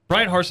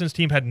 Brian Harsin's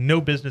team had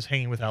no business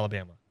hanging with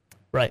Alabama.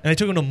 Right. And they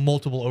took him to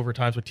multiple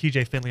overtimes with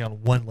TJ Finley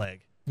on one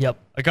leg. Yep.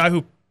 A guy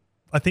who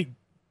I think,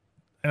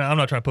 and I'm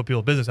not trying to put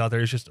people's business out there,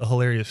 it's just a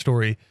hilarious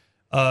story.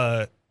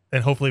 And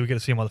hopefully we get to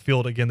see him on the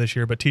field again this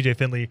year. But TJ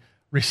Finley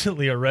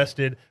recently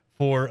arrested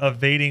for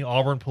evading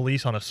Auburn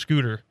police on a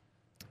scooter.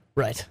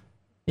 Right.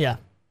 Yeah.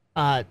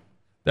 That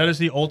is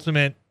the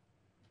ultimate,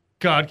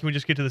 God, can we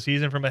just get to the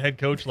season from a head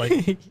coach?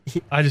 Like,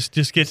 I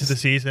just get to the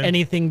season.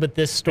 Anything but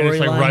this storyline. It's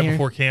like right here.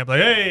 before camp.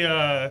 Like,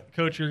 hey,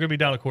 coach, you're going to be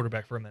down a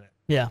quarterback for a minute.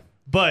 Yeah.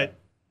 But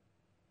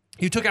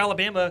you took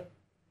Alabama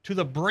to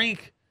the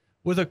brink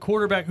with a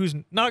quarterback who's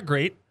not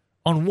great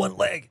on one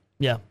leg.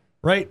 Yeah.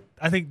 Right?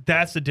 I think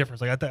that's the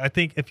difference. Like, I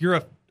think if you're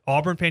a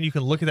Auburn fan, you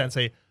can look at that and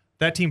say,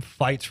 that team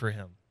fights for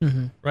him.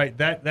 Mm-hmm. Right?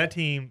 That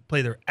team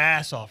played their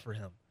ass off for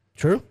him.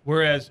 True.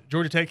 Whereas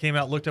Georgia Tech came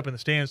out, looked up in the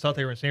stands, thought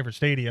they were in Sanford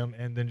Stadium,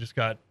 and then just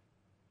got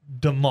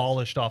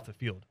demolished off the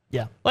field.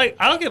 Yeah. Like,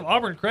 I'll give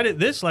Auburn credit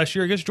this last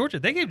year against Georgia.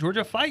 They gave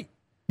Georgia a fight.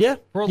 Yeah.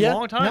 For a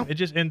long time. No. It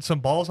just, and some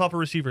balls off a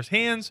receiver's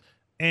hands,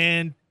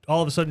 and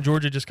all of a sudden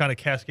Georgia just kind of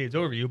cascades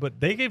over you. But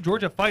they gave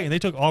Georgia a fight, and they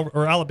took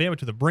Alabama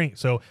to the brink.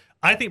 So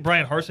I think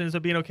Brian Harsin ends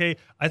up being okay.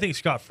 I think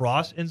Scott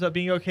Frost ends up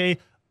being okay.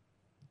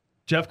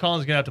 Jeff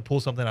Collins is going to have to pull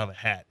something out of a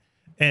hat.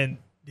 And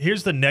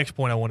here's the next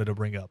point I wanted to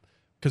bring up,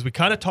 because we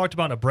kind of talked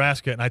about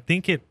Nebraska, and I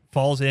think it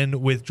falls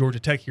in with Georgia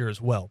Tech here as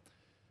well.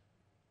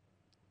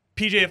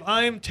 PJ, if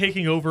I'm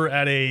taking over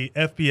at a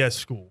FBS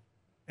school,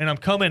 and I'm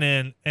coming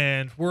in,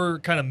 and we're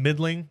kind of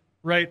middling,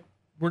 right?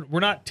 We're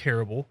not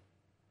terrible,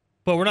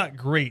 but we're not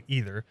great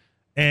either.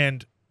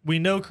 And we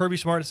know Kirby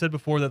Smart said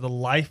before that the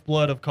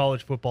lifeblood of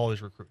college football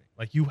is recruiting.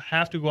 Like, you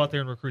have to go out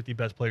there and recruit the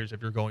best players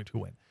if you're going to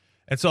win.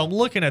 And so I'm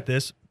looking at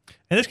this,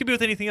 and this could be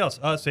with anything else.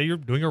 Say you're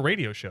doing a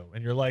radio show,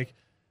 and you're like,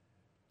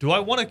 do I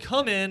want to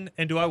come in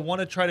and do I want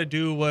to try to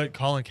do what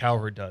Colin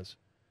Cowherd does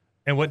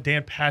and what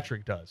Dan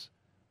Patrick does,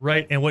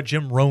 right, and what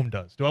Jim Rome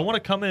does? Do I want to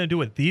come in and do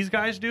what these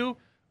guys do,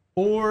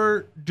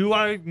 or do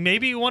I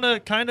maybe want to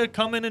kind of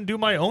come in and do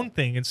my own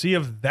thing and see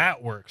if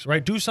that works,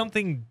 right? Do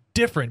something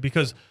different,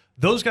 because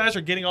those guys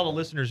are getting all the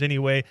listeners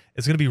anyway.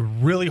 It's going to be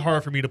really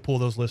hard for me to pull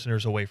those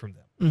listeners away from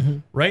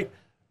them, right?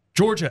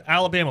 Georgia,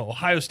 Alabama,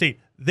 Ohio State,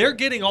 they're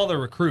getting all the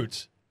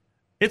recruits.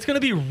 It's going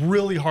to be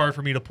really hard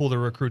for me to pull the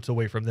recruits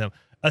away from them,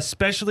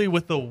 especially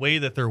with the way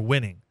that they're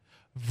winning.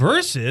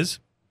 Versus,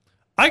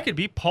 I could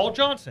be Paul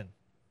Johnson.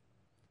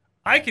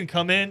 I can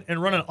come in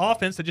and run an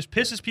offense that just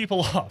pisses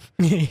people off.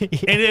 And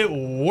it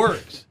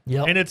works.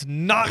 Yep. And it's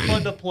not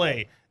fun to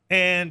play.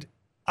 And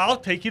I'll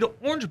take you to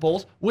Orange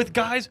Bowls with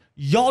guys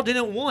y'all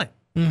didn't want.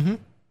 Mm-hmm.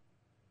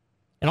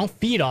 And I'll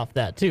feed off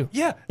that, too.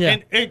 Yeah.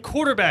 And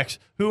quarterbacks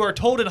who are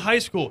told in high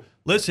school,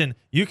 listen,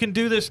 you can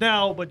do this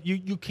now, but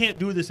you can't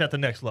do this at the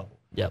next level.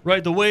 Yep.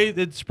 Right? The way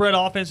that spread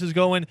offense is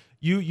going,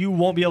 you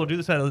won't be able to do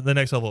this at the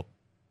next level.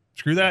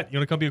 Screw that. You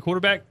want to come be a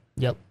quarterback?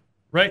 Yep.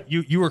 Right?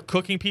 You were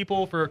cooking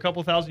people for a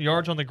couple thousand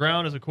yards on the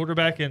ground as a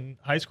quarterback in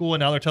high school, and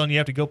now they're telling you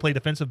have to go play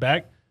defensive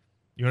back.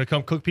 You want to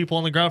come cook people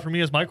on the ground for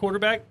me as my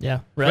quarterback?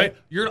 Yeah. Right?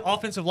 You're an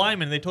offensive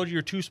lineman, and they told you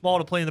you're too small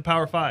to play in the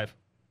Power 5.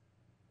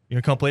 You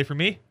want to come play for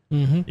me?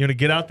 Mm-hmm. You want to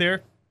get out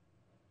there?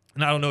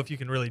 And I don't know if you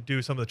can really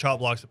do some of the chop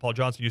blocks that Paul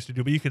Johnson used to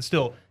do, but you can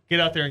still get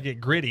out there and get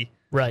gritty.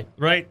 Right.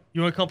 Right?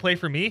 You want to come play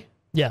for me?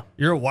 Yeah.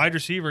 You're a wide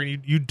receiver,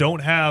 and you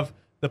don't have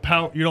the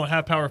power. You don't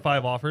have Power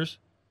 5 offers,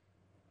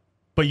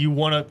 but you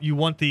want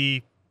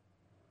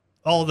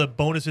all the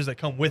bonuses that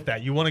come with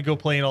that. You want to go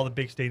play in all the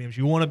big stadiums.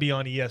 You want to be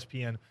on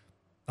ESPN.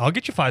 I'll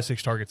get you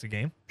 5-6 targets a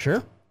game.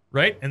 Sure.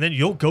 Right? And then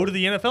you'll go to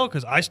the NFL,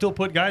 because I still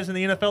put guys in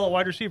the NFL at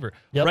wide receiver.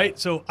 Yep. Right?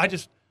 So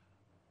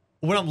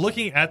when I'm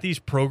looking at these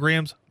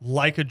programs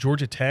like a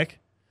Georgia Tech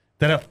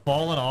that have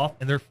fallen off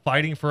and they're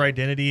fighting for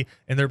identity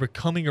and they're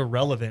becoming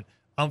irrelevant,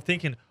 I'm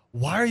thinking,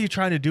 why are you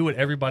trying to do what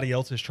everybody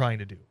else is trying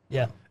to do?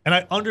 Yeah. And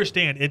I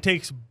understand it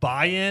takes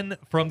buy-in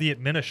from the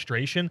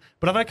administration,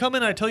 but if I come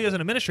in and I tell you as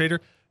an administrator,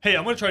 hey,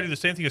 I'm going to try to do the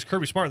same thing as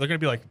Kirby Smart, they're going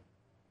to be like,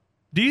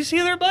 do you see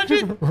their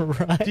budget?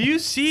 Right. Do you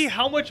see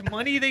how much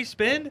money they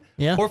spend?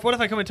 Yeah. Or what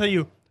if I come and tell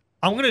you,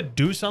 I'm going to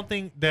do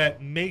something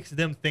that makes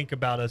them think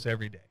about us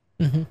every day,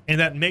 and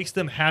that makes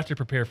them have to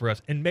prepare for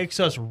us and makes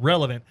us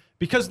relevant,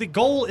 because the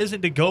goal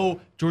isn't to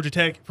go Georgia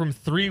Tech from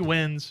 3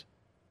 wins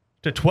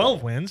to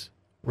 12 wins.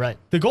 Right.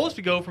 The goal is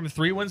to go from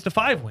 3 wins to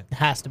 5 wins. It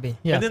has to be.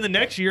 Yeah. And then the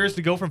next year is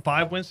to go from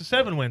 5 wins to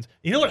 7 wins.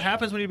 You know what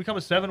happens when you become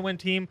a 7-win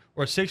team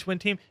or a 6-win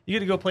team? You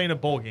get to go play in a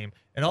bowl game.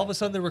 And all of a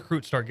sudden, the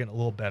recruits start getting a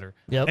little better.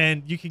 Yep.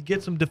 And you can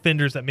get some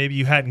defenders that maybe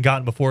you hadn't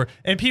gotten before.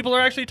 And people are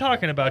actually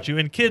talking about you.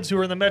 And kids who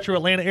are in the metro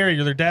Atlanta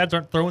area, their dads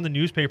aren't throwing the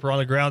newspaper on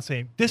the ground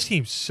saying, this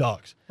team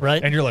sucks.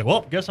 Right. And you're like,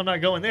 well, guess I'm not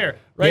going there.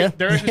 Right? Yeah.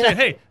 They're actually saying,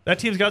 hey, that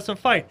team's got some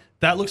fight.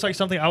 That looks like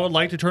something I would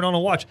like to turn on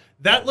and watch.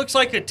 That looks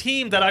like a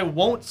team that I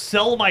won't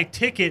sell my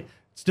ticket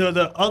to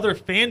the other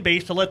fan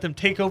base to let them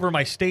take over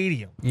my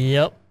stadium.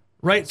 Yep.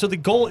 Right? So the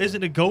goal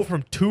isn't to go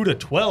from 2 to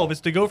 12.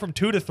 It's to go from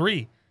 2 to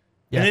 3.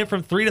 Yeah. And then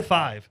from 3 to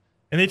 5.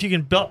 And if you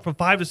can build from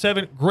 5 to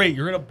 7, great.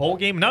 You're in a bowl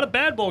game. Not a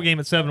bad bowl game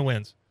at 7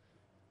 wins.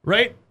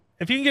 Right?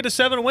 If you can get to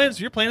 7 wins,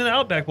 you're playing in the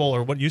Outback Bowl,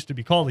 or what used to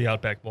be called the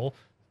Outback Bowl.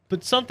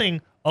 But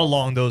something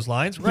along those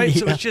lines. Right?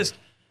 So Yeah. it's just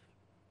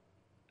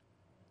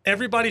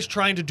everybody's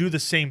trying to do the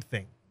same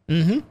thing.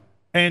 Mm-hmm.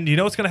 And you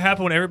know what's going to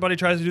happen when everybody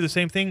tries to do the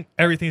same thing?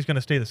 Everything's going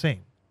to stay the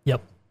same.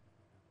 Yep.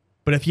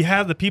 But if you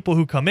have the people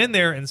who come in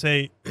there and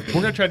say,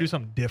 we're going to try to do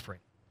something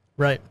different,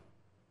 Right.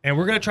 and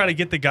we're going to try to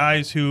get the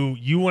guys who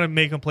you want to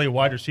make them play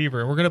wide receiver,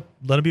 and we're going to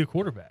let them be a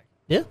quarterback.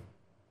 Yeah.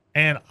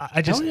 And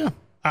I just, Hell yeah.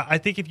 I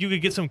think if you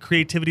could get some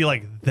creativity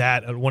like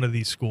that at one of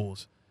these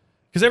schools,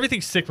 because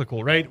everything's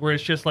cyclical, right? Where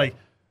it's just like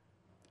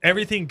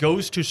everything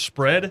goes to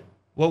spread.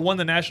 What won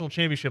the national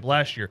championship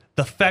last year?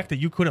 The fact that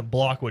you couldn't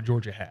block what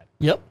Georgia had.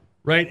 Yep.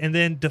 Right? And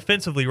then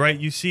defensively, right,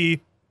 you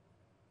see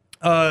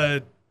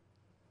the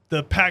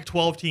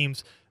Pac-12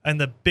 teams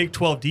and the Big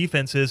 12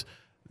 defenses,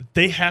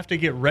 they have to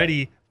get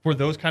ready for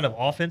those kind of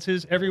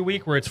offenses every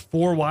week where it's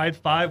 4 wide,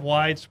 5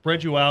 wide,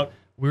 spread you out.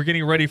 We're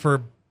getting ready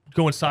for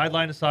going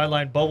sideline to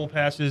sideline, bubble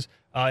passes,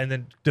 and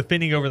then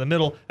defending over the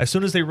middle. As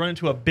soon as they run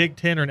into a Big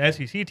 10 or an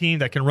SEC team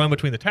that can run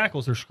between the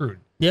tackles, they're screwed.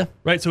 Yeah.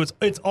 Right? So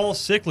it's all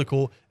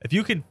cyclical. If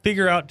you can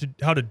figure out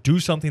how to do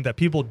something that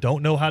people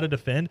don't know how to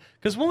defend,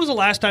 because when was the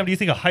last time do you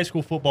think a high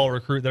school football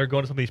recruit that are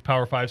going to some of these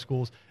Power 5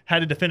 schools had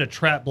to defend a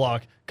trap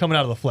block coming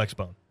out of the flex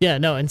bone? Yeah.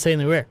 No,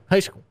 insanely rare. High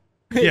school.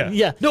 Yeah.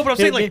 Yeah. No, but I'm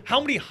saying, It- like, how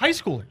many high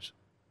schoolers?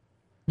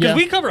 Because Yeah.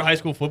 we cover high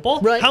school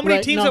football. Right, How many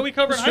right. teams No, that we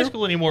cover in it's high true.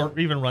 school anymore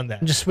even run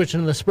that? Just switching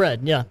to the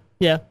spread. Yeah.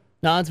 Yeah.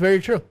 No, it's very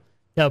true.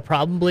 Yeah,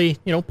 probably,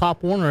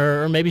 Pop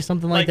Warner or maybe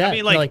something like that. I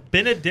mean, like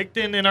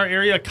Benedictine in our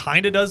area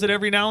kind of does it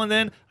every now and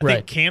then. I Right.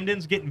 think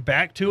Camden's getting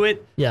back to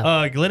it.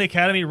 Yeah. Glenn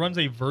Academy runs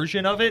a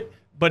version of it,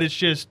 but it's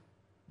just,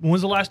 when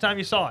was the last time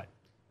you saw it?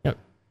 Yep.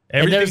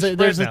 Everything's And spread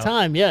there's a now.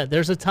 time,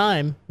 there's a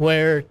time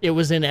where it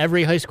was in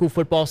every high school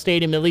football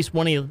stadium. At least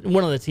one of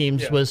the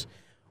teams Yeah.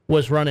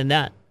 was running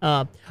that.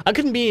 I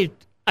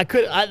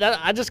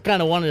just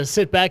kind of wanted to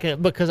sit back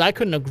because I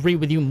couldn't agree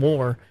with you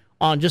more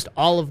on just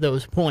all of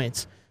those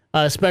points,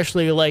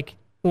 especially like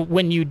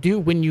when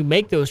you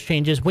make those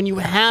changes, when you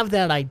have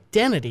that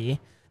identity,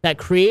 that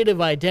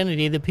creative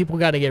identity that people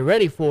got to get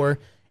ready for.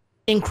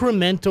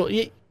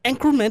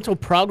 Incremental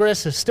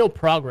progress is still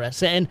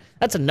progress. And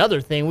that's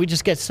another thing. We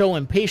just get so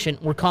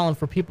impatient. We're calling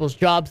for people's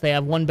jobs. They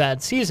have one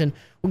bad season.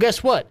 Well,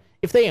 guess what?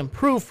 If they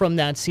improve from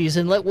that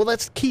season,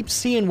 let's keep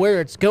seeing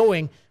where it's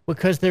going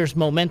because there's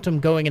momentum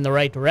going in the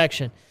right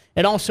direction.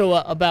 And also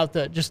about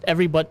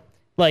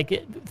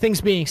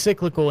things being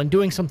cyclical and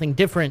doing something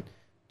different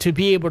to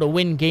be able to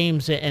win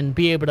games and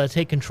be able to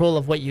take control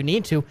of what you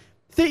need to.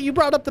 You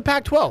brought up the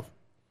Pac-12.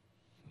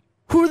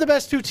 Who are the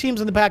best 2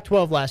 teams in the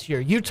Pac-12 last year?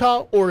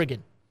 Utah,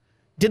 Oregon.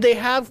 Did they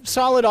have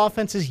solid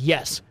offenses?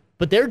 Yes.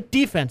 But their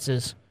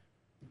defenses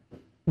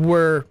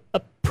were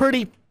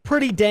pretty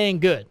dang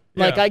good.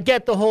 Like, Yeah. I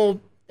get the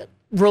whole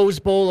Rose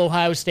Bowl,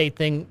 Ohio State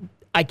thing.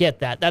 I get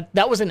that.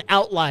 That was an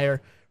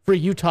outlier for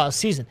Utah's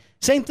season.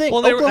 Same thing,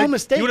 Oklahoma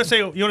State. You want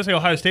to say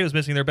Ohio State was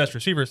missing their best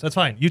receivers? That's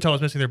fine. Utah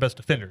was missing their best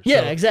defenders.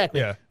 Yeah, So,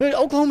 exactly. Yeah. But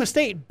Oklahoma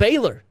State,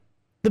 Baylor,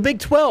 the Big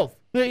 12.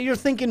 You're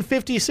thinking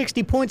 50,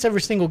 60 points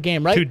every single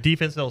game, right? 2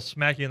 defense that'll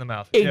smack you in the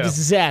mouth. Yeah.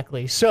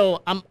 Exactly.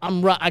 So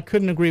I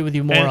couldn't agree with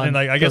you more on And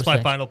I guess those my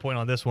things. final point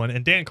on this one,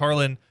 and Dan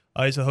Carlin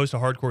is the host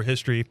of Hardcore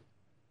History,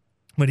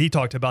 when he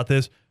talked about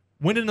this,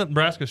 when did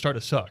Nebraska start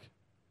to suck?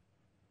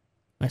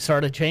 I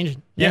started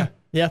changing. Yeah.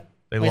 Yeah.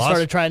 They I lost.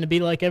 started trying to be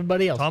like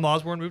everybody else. Tom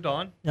Osborne moved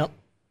on. Yep.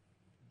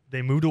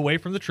 They moved away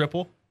from the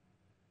triple.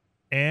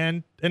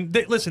 And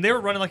listen, they were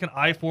running like an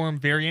I-form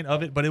variant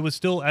of it, but it was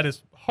still at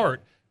its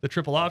heart the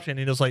triple option.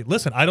 And it was like,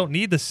 listen, I don't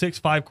need the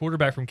 6'5"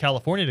 quarterback from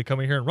California to come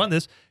in here and run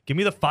this. Give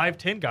me the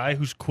 5'10" guy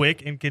who's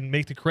quick and can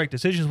make the correct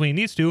decisions when he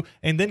needs to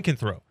and then can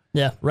throw.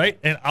 Yeah. Right?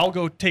 And I'll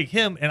go take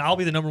him, and I'll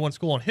be the number 1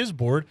 school on his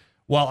board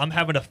while I'm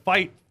having to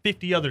fight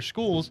 50 other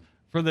schools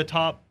for the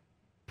top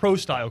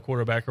pro-style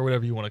quarterback or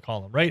whatever you want to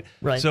call him, right?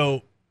 Right.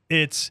 So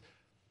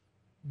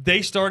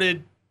they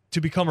started to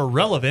become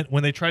irrelevant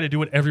when they tried to do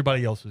what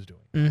everybody else was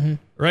doing,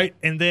 right?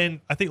 And then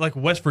I think like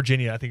West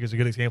Virginia, I think is a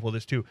good example of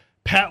this too.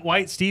 Pat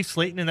White, Steve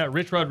Slayton, and that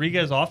Rich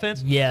Rodriguez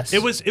offense. Yes.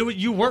 It was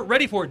you weren't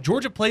ready for it.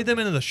 Georgia played them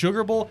into the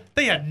Sugar Bowl.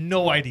 They had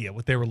no idea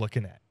what they were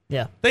looking at.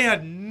 Yeah. They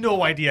had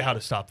no idea how to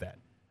stop that.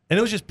 And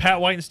it was just Pat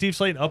White and Steve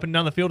Slayton up and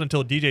down the field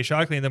until DJ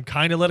Shockley and them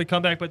kind of let it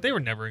come back, but they were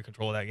never in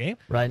control of that game.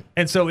 Right.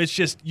 And so it's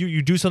just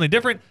you do something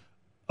different.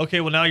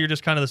 okay, well, now you're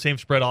just kind of the same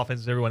spread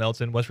offense as everyone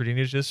else, and West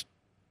Virginia's just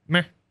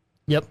meh.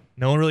 Yep.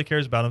 No one really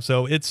cares about them.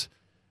 So it's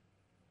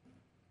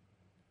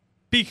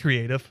be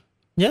creative.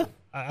 Yeah.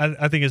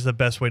 I think is the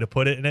best way to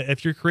put it. And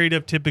if you're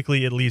creative,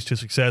 typically it leads to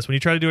success. When you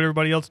try to do what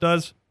everybody else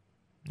does,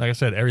 like I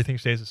said, everything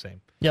stays the same.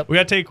 Yep. We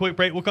got to take a quick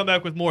break. We'll come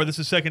back with more. This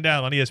is Second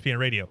Down on ESPN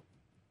Radio.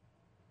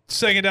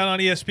 Second Down on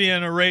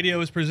ESPN Radio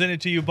is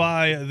presented to you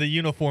by the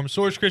Uniform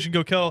Source. Christian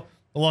Gokel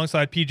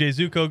alongside PJ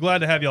Zuko. Glad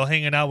to have y'all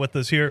hanging out with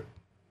us here.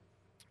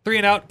 3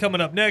 and Out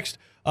coming up next.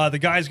 The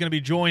guy's going to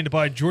be joined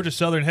by Georgia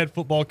Southern head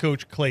football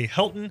coach Clay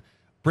Helton,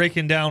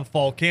 breaking down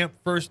fall camp.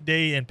 First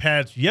day in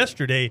pads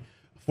yesterday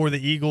for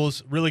the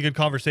Eagles. Really good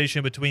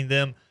conversation between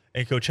them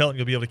and Coach Helton.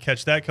 You'll be able to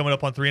catch that coming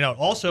up on 3 and Out.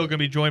 Also going to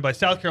be joined by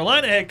South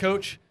Carolina head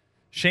coach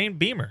Shane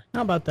Beamer.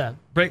 How about that?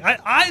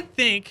 I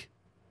think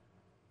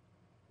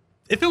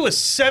if it was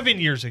 7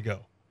 years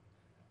ago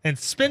and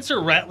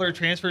Spencer Rattler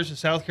transfers to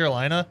South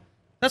Carolina,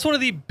 that's one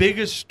of the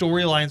biggest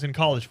storylines in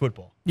college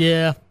football.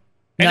 Yeah.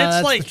 And No, it's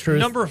that's like the truth.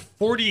 number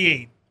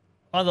 48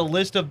 on the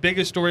list of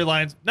biggest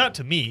storylines, not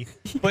to me,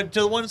 but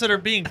to the ones that are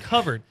being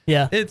covered.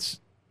 Yeah. It's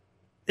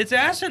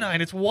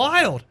asinine. It's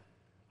wild.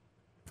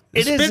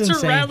 It is Spencer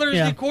insane. Rattler is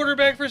Yeah. the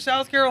quarterback for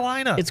South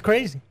Carolina. It's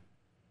crazy.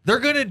 They're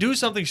going to do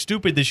something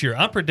stupid this year.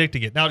 I'm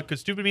predicting it. Now, could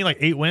stupid mean like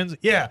 8 wins?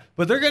 Yeah,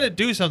 but they're going to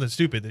do something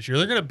stupid this year.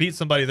 They're going to beat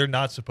somebody they're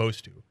not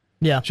supposed to.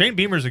 Yeah. Shane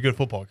Beamer's a good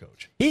football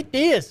coach. He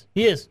is.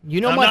 He is.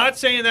 You know, I'm not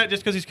saying that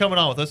just because he's coming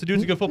on with us. The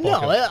dude's a good football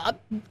coach.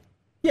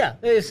 Yeah.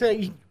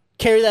 You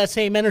carry that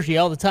same energy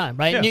all the time,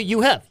 right?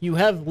 Yeah. You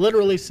have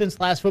literally since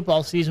last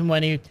football season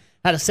when he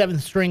had a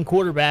 7th-string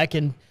quarterback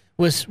and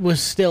was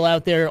still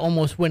out there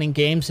almost winning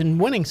games and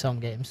winning some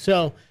games.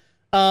 So,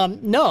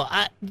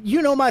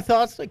 you know my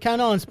thoughts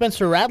kind of on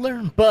Spencer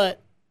Rattler, but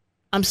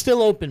I'm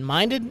still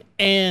open-minded,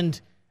 and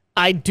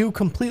I do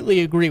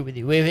completely agree with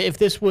you. If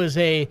this was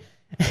I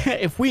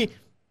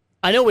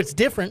know it's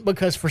different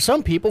because for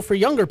some people, for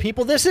younger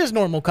people, this is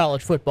normal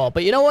college football.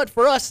 But you know what?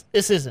 For us,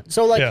 this isn't.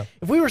 So,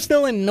 if we were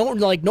still in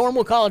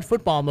normal college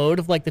football mode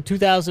of like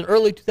the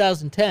early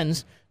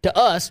 2010s, to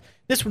us,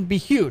 this would be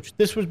huge.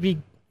 This would be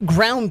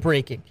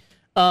groundbreaking.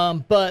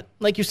 But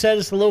like you said,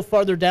 it's a little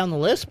farther down the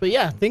list. But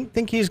yeah,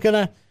 think he's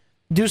gonna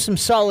do some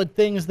solid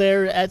things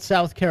there at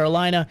South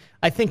Carolina.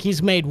 I think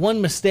he's made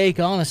one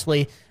mistake,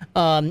 honestly,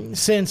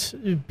 since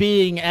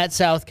being at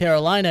South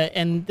Carolina,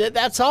 and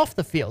that's off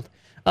the field.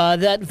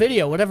 That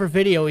video, whatever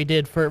video he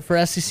did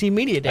for SEC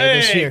Media Day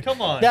this year.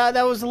 Come on.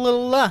 That was a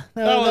little that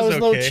was a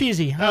little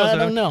cheesy. I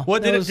don't know.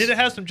 What did it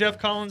have some Jeff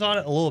Collins on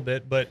it? A little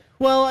bit, but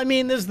well, I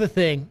mean, this is the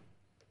thing.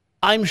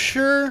 I'm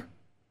sure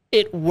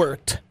it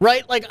worked,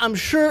 right? Like, I'm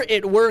sure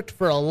it worked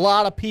for a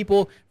lot of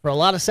people, for a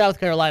lot of South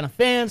Carolina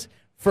fans,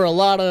 for a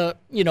lot of,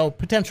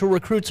 potential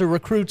recruits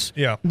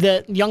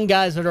that young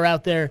guys that are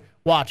out there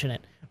watching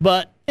it.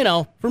 But,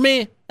 for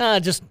me, I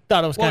just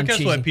thought it was kind of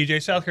cheesy. Well, guess what,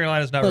 PJ? South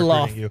Carolina's not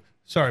recruiting you.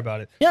 Sorry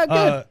about it. Yeah,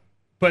 good.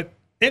 But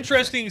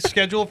interesting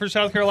schedule for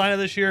South Carolina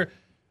this year.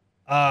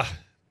 8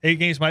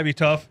 games might be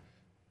tough,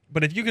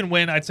 but if you can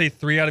win, I'd say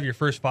 3 out of your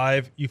first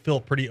 5, you feel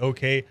pretty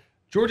okay.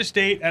 Georgia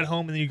State at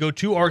home, and then you go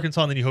to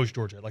Arkansas, and then you host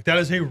Georgia. Like, that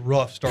is a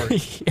rough start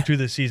to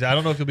the season. I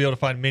don't know if you'll be able to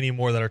find many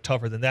more that are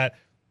tougher than that.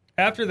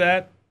 After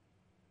that,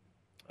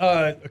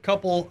 a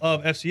couple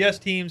of FCS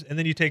teams, and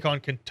then you take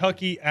on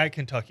Kentucky at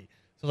Kentucky.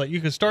 So, like,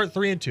 you can start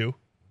 3-2,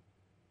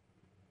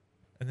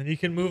 and then you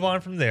can move on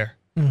from there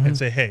and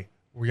say, hey,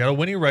 we got a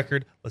winning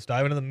record. Let's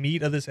dive into the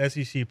meat of this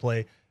SEC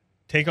play.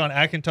 Take on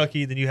at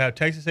Kentucky. Then you have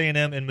Texas A&M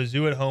and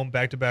Mizzou at home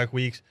back-to-back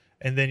weeks,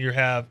 and then you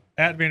have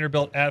at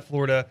Vanderbilt, at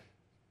Florida,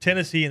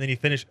 Tennessee, and then you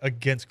finish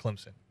against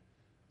Clemson.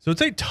 So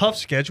it's a tough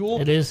schedule.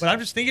 It is. But I'm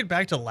just thinking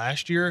back to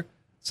last year.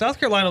 South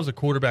Carolina was a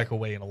quarterback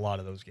away in a lot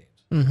of those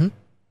games. Mm-hmm.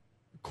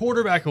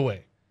 Quarterback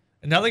away.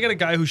 And now they got a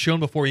guy who's shown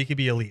before he can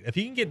be elite. If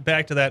he can get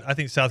back to that, I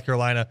think South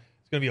Carolina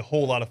is going to be a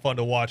whole lot of fun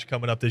to watch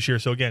coming up this year.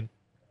 So, again,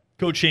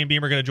 Coach Shane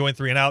Beamer going to join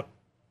 3 and Out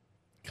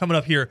coming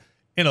up here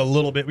in a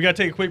little bit. We got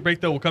to take a quick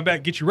break, though. We'll come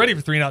back, get you ready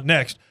for 3 and Out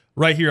next,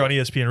 right here on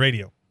ESPN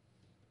Radio.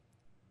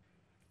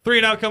 3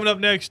 and Out coming up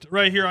next,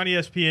 right here on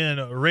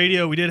ESPN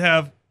Radio. We did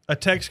have a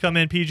text come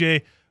in,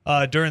 PJ,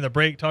 during the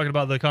break, talking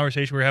about the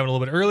conversation we were having a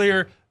little bit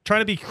earlier,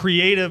 trying to be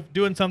creative,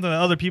 doing something that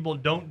other people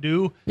don't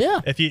do.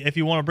 Yeah. If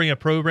you want to bring a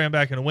program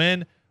back and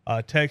win,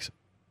 text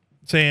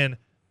saying,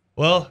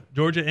 well,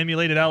 Georgia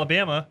emulated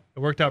Alabama. It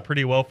worked out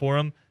pretty well for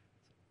them.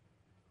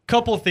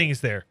 Couple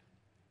things there.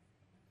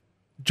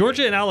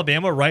 Georgia and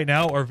Alabama right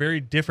now are very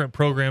different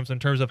programs in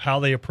terms of how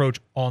they approach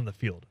on the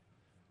field.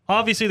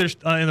 Obviously, there's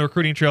in the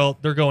recruiting trail,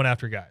 they're going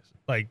after guys,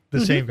 like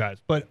the same guys.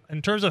 But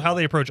in terms of how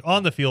they approach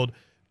on the field,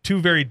 2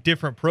 very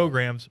different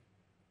programs.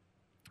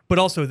 But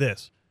also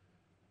this.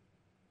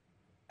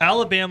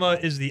 Alabama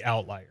is the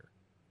outlier.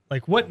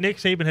 Like what Nick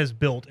Saban has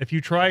built, if you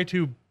try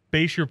to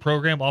base your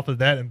program off of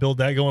that and build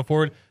that going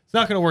forward, it's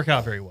not going to work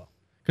out very well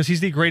because he's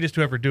the greatest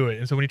to ever do it.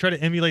 And so when you try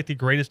to emulate the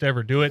greatest to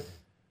ever do it,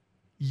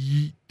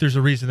 there's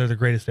a reason they're the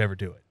greatest to ever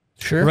do it.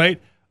 Sure.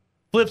 Right?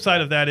 Flip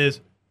side of that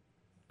is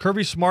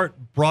Kirby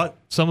Smart brought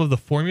some of the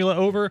formula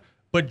over,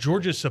 but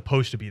Georgia's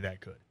supposed to be that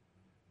good.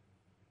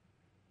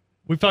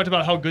 we've talked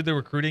about how good the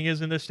recruiting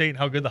is in this state and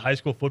how good the high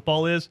school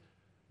football is.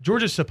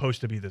 Georgia's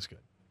supposed to be this good.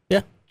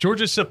 Yeah.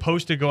 Georgia's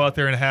supposed to go out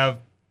there and have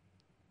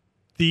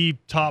the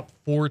top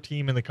 4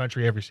 team in the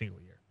country every single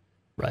year.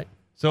 Right.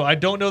 So I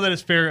don't know that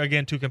it's fair,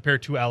 again, to compare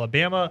to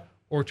Alabama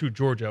or to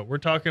Georgia. We're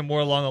talking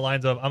more along the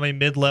lines of, I'm a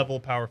mid-level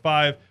Power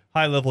 5,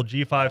 high-level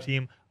G5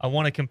 team. I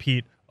want to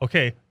compete.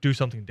 Okay, do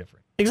something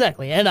different.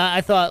 Exactly. And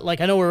I thought, like,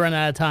 I know we're running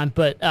out of time,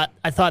 but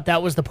I thought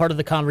that was the part of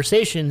the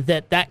conversation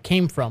that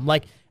came from.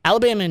 Like,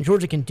 Alabama and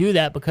Georgia can do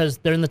that because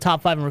they're in the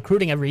top 5 in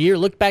recruiting every year.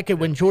 Look back at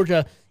when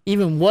Georgia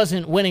even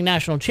wasn't winning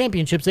national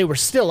championships. They were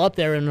still up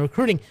there in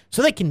recruiting,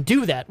 so they can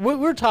do that.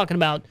 We're talking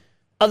about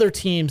other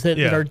teams that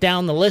are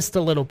down the list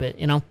a little bit,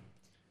 you know?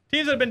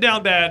 Teams that have been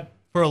down bad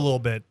for a little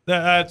bit.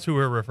 That's who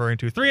we're referring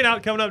to. 3 and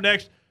Out coming up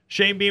next.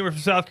 Shane Beamer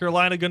from South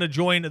Carolina going to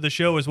join the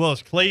show, as well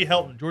as Clay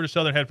Helton, Georgia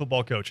Southern head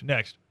football coach.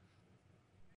 Next.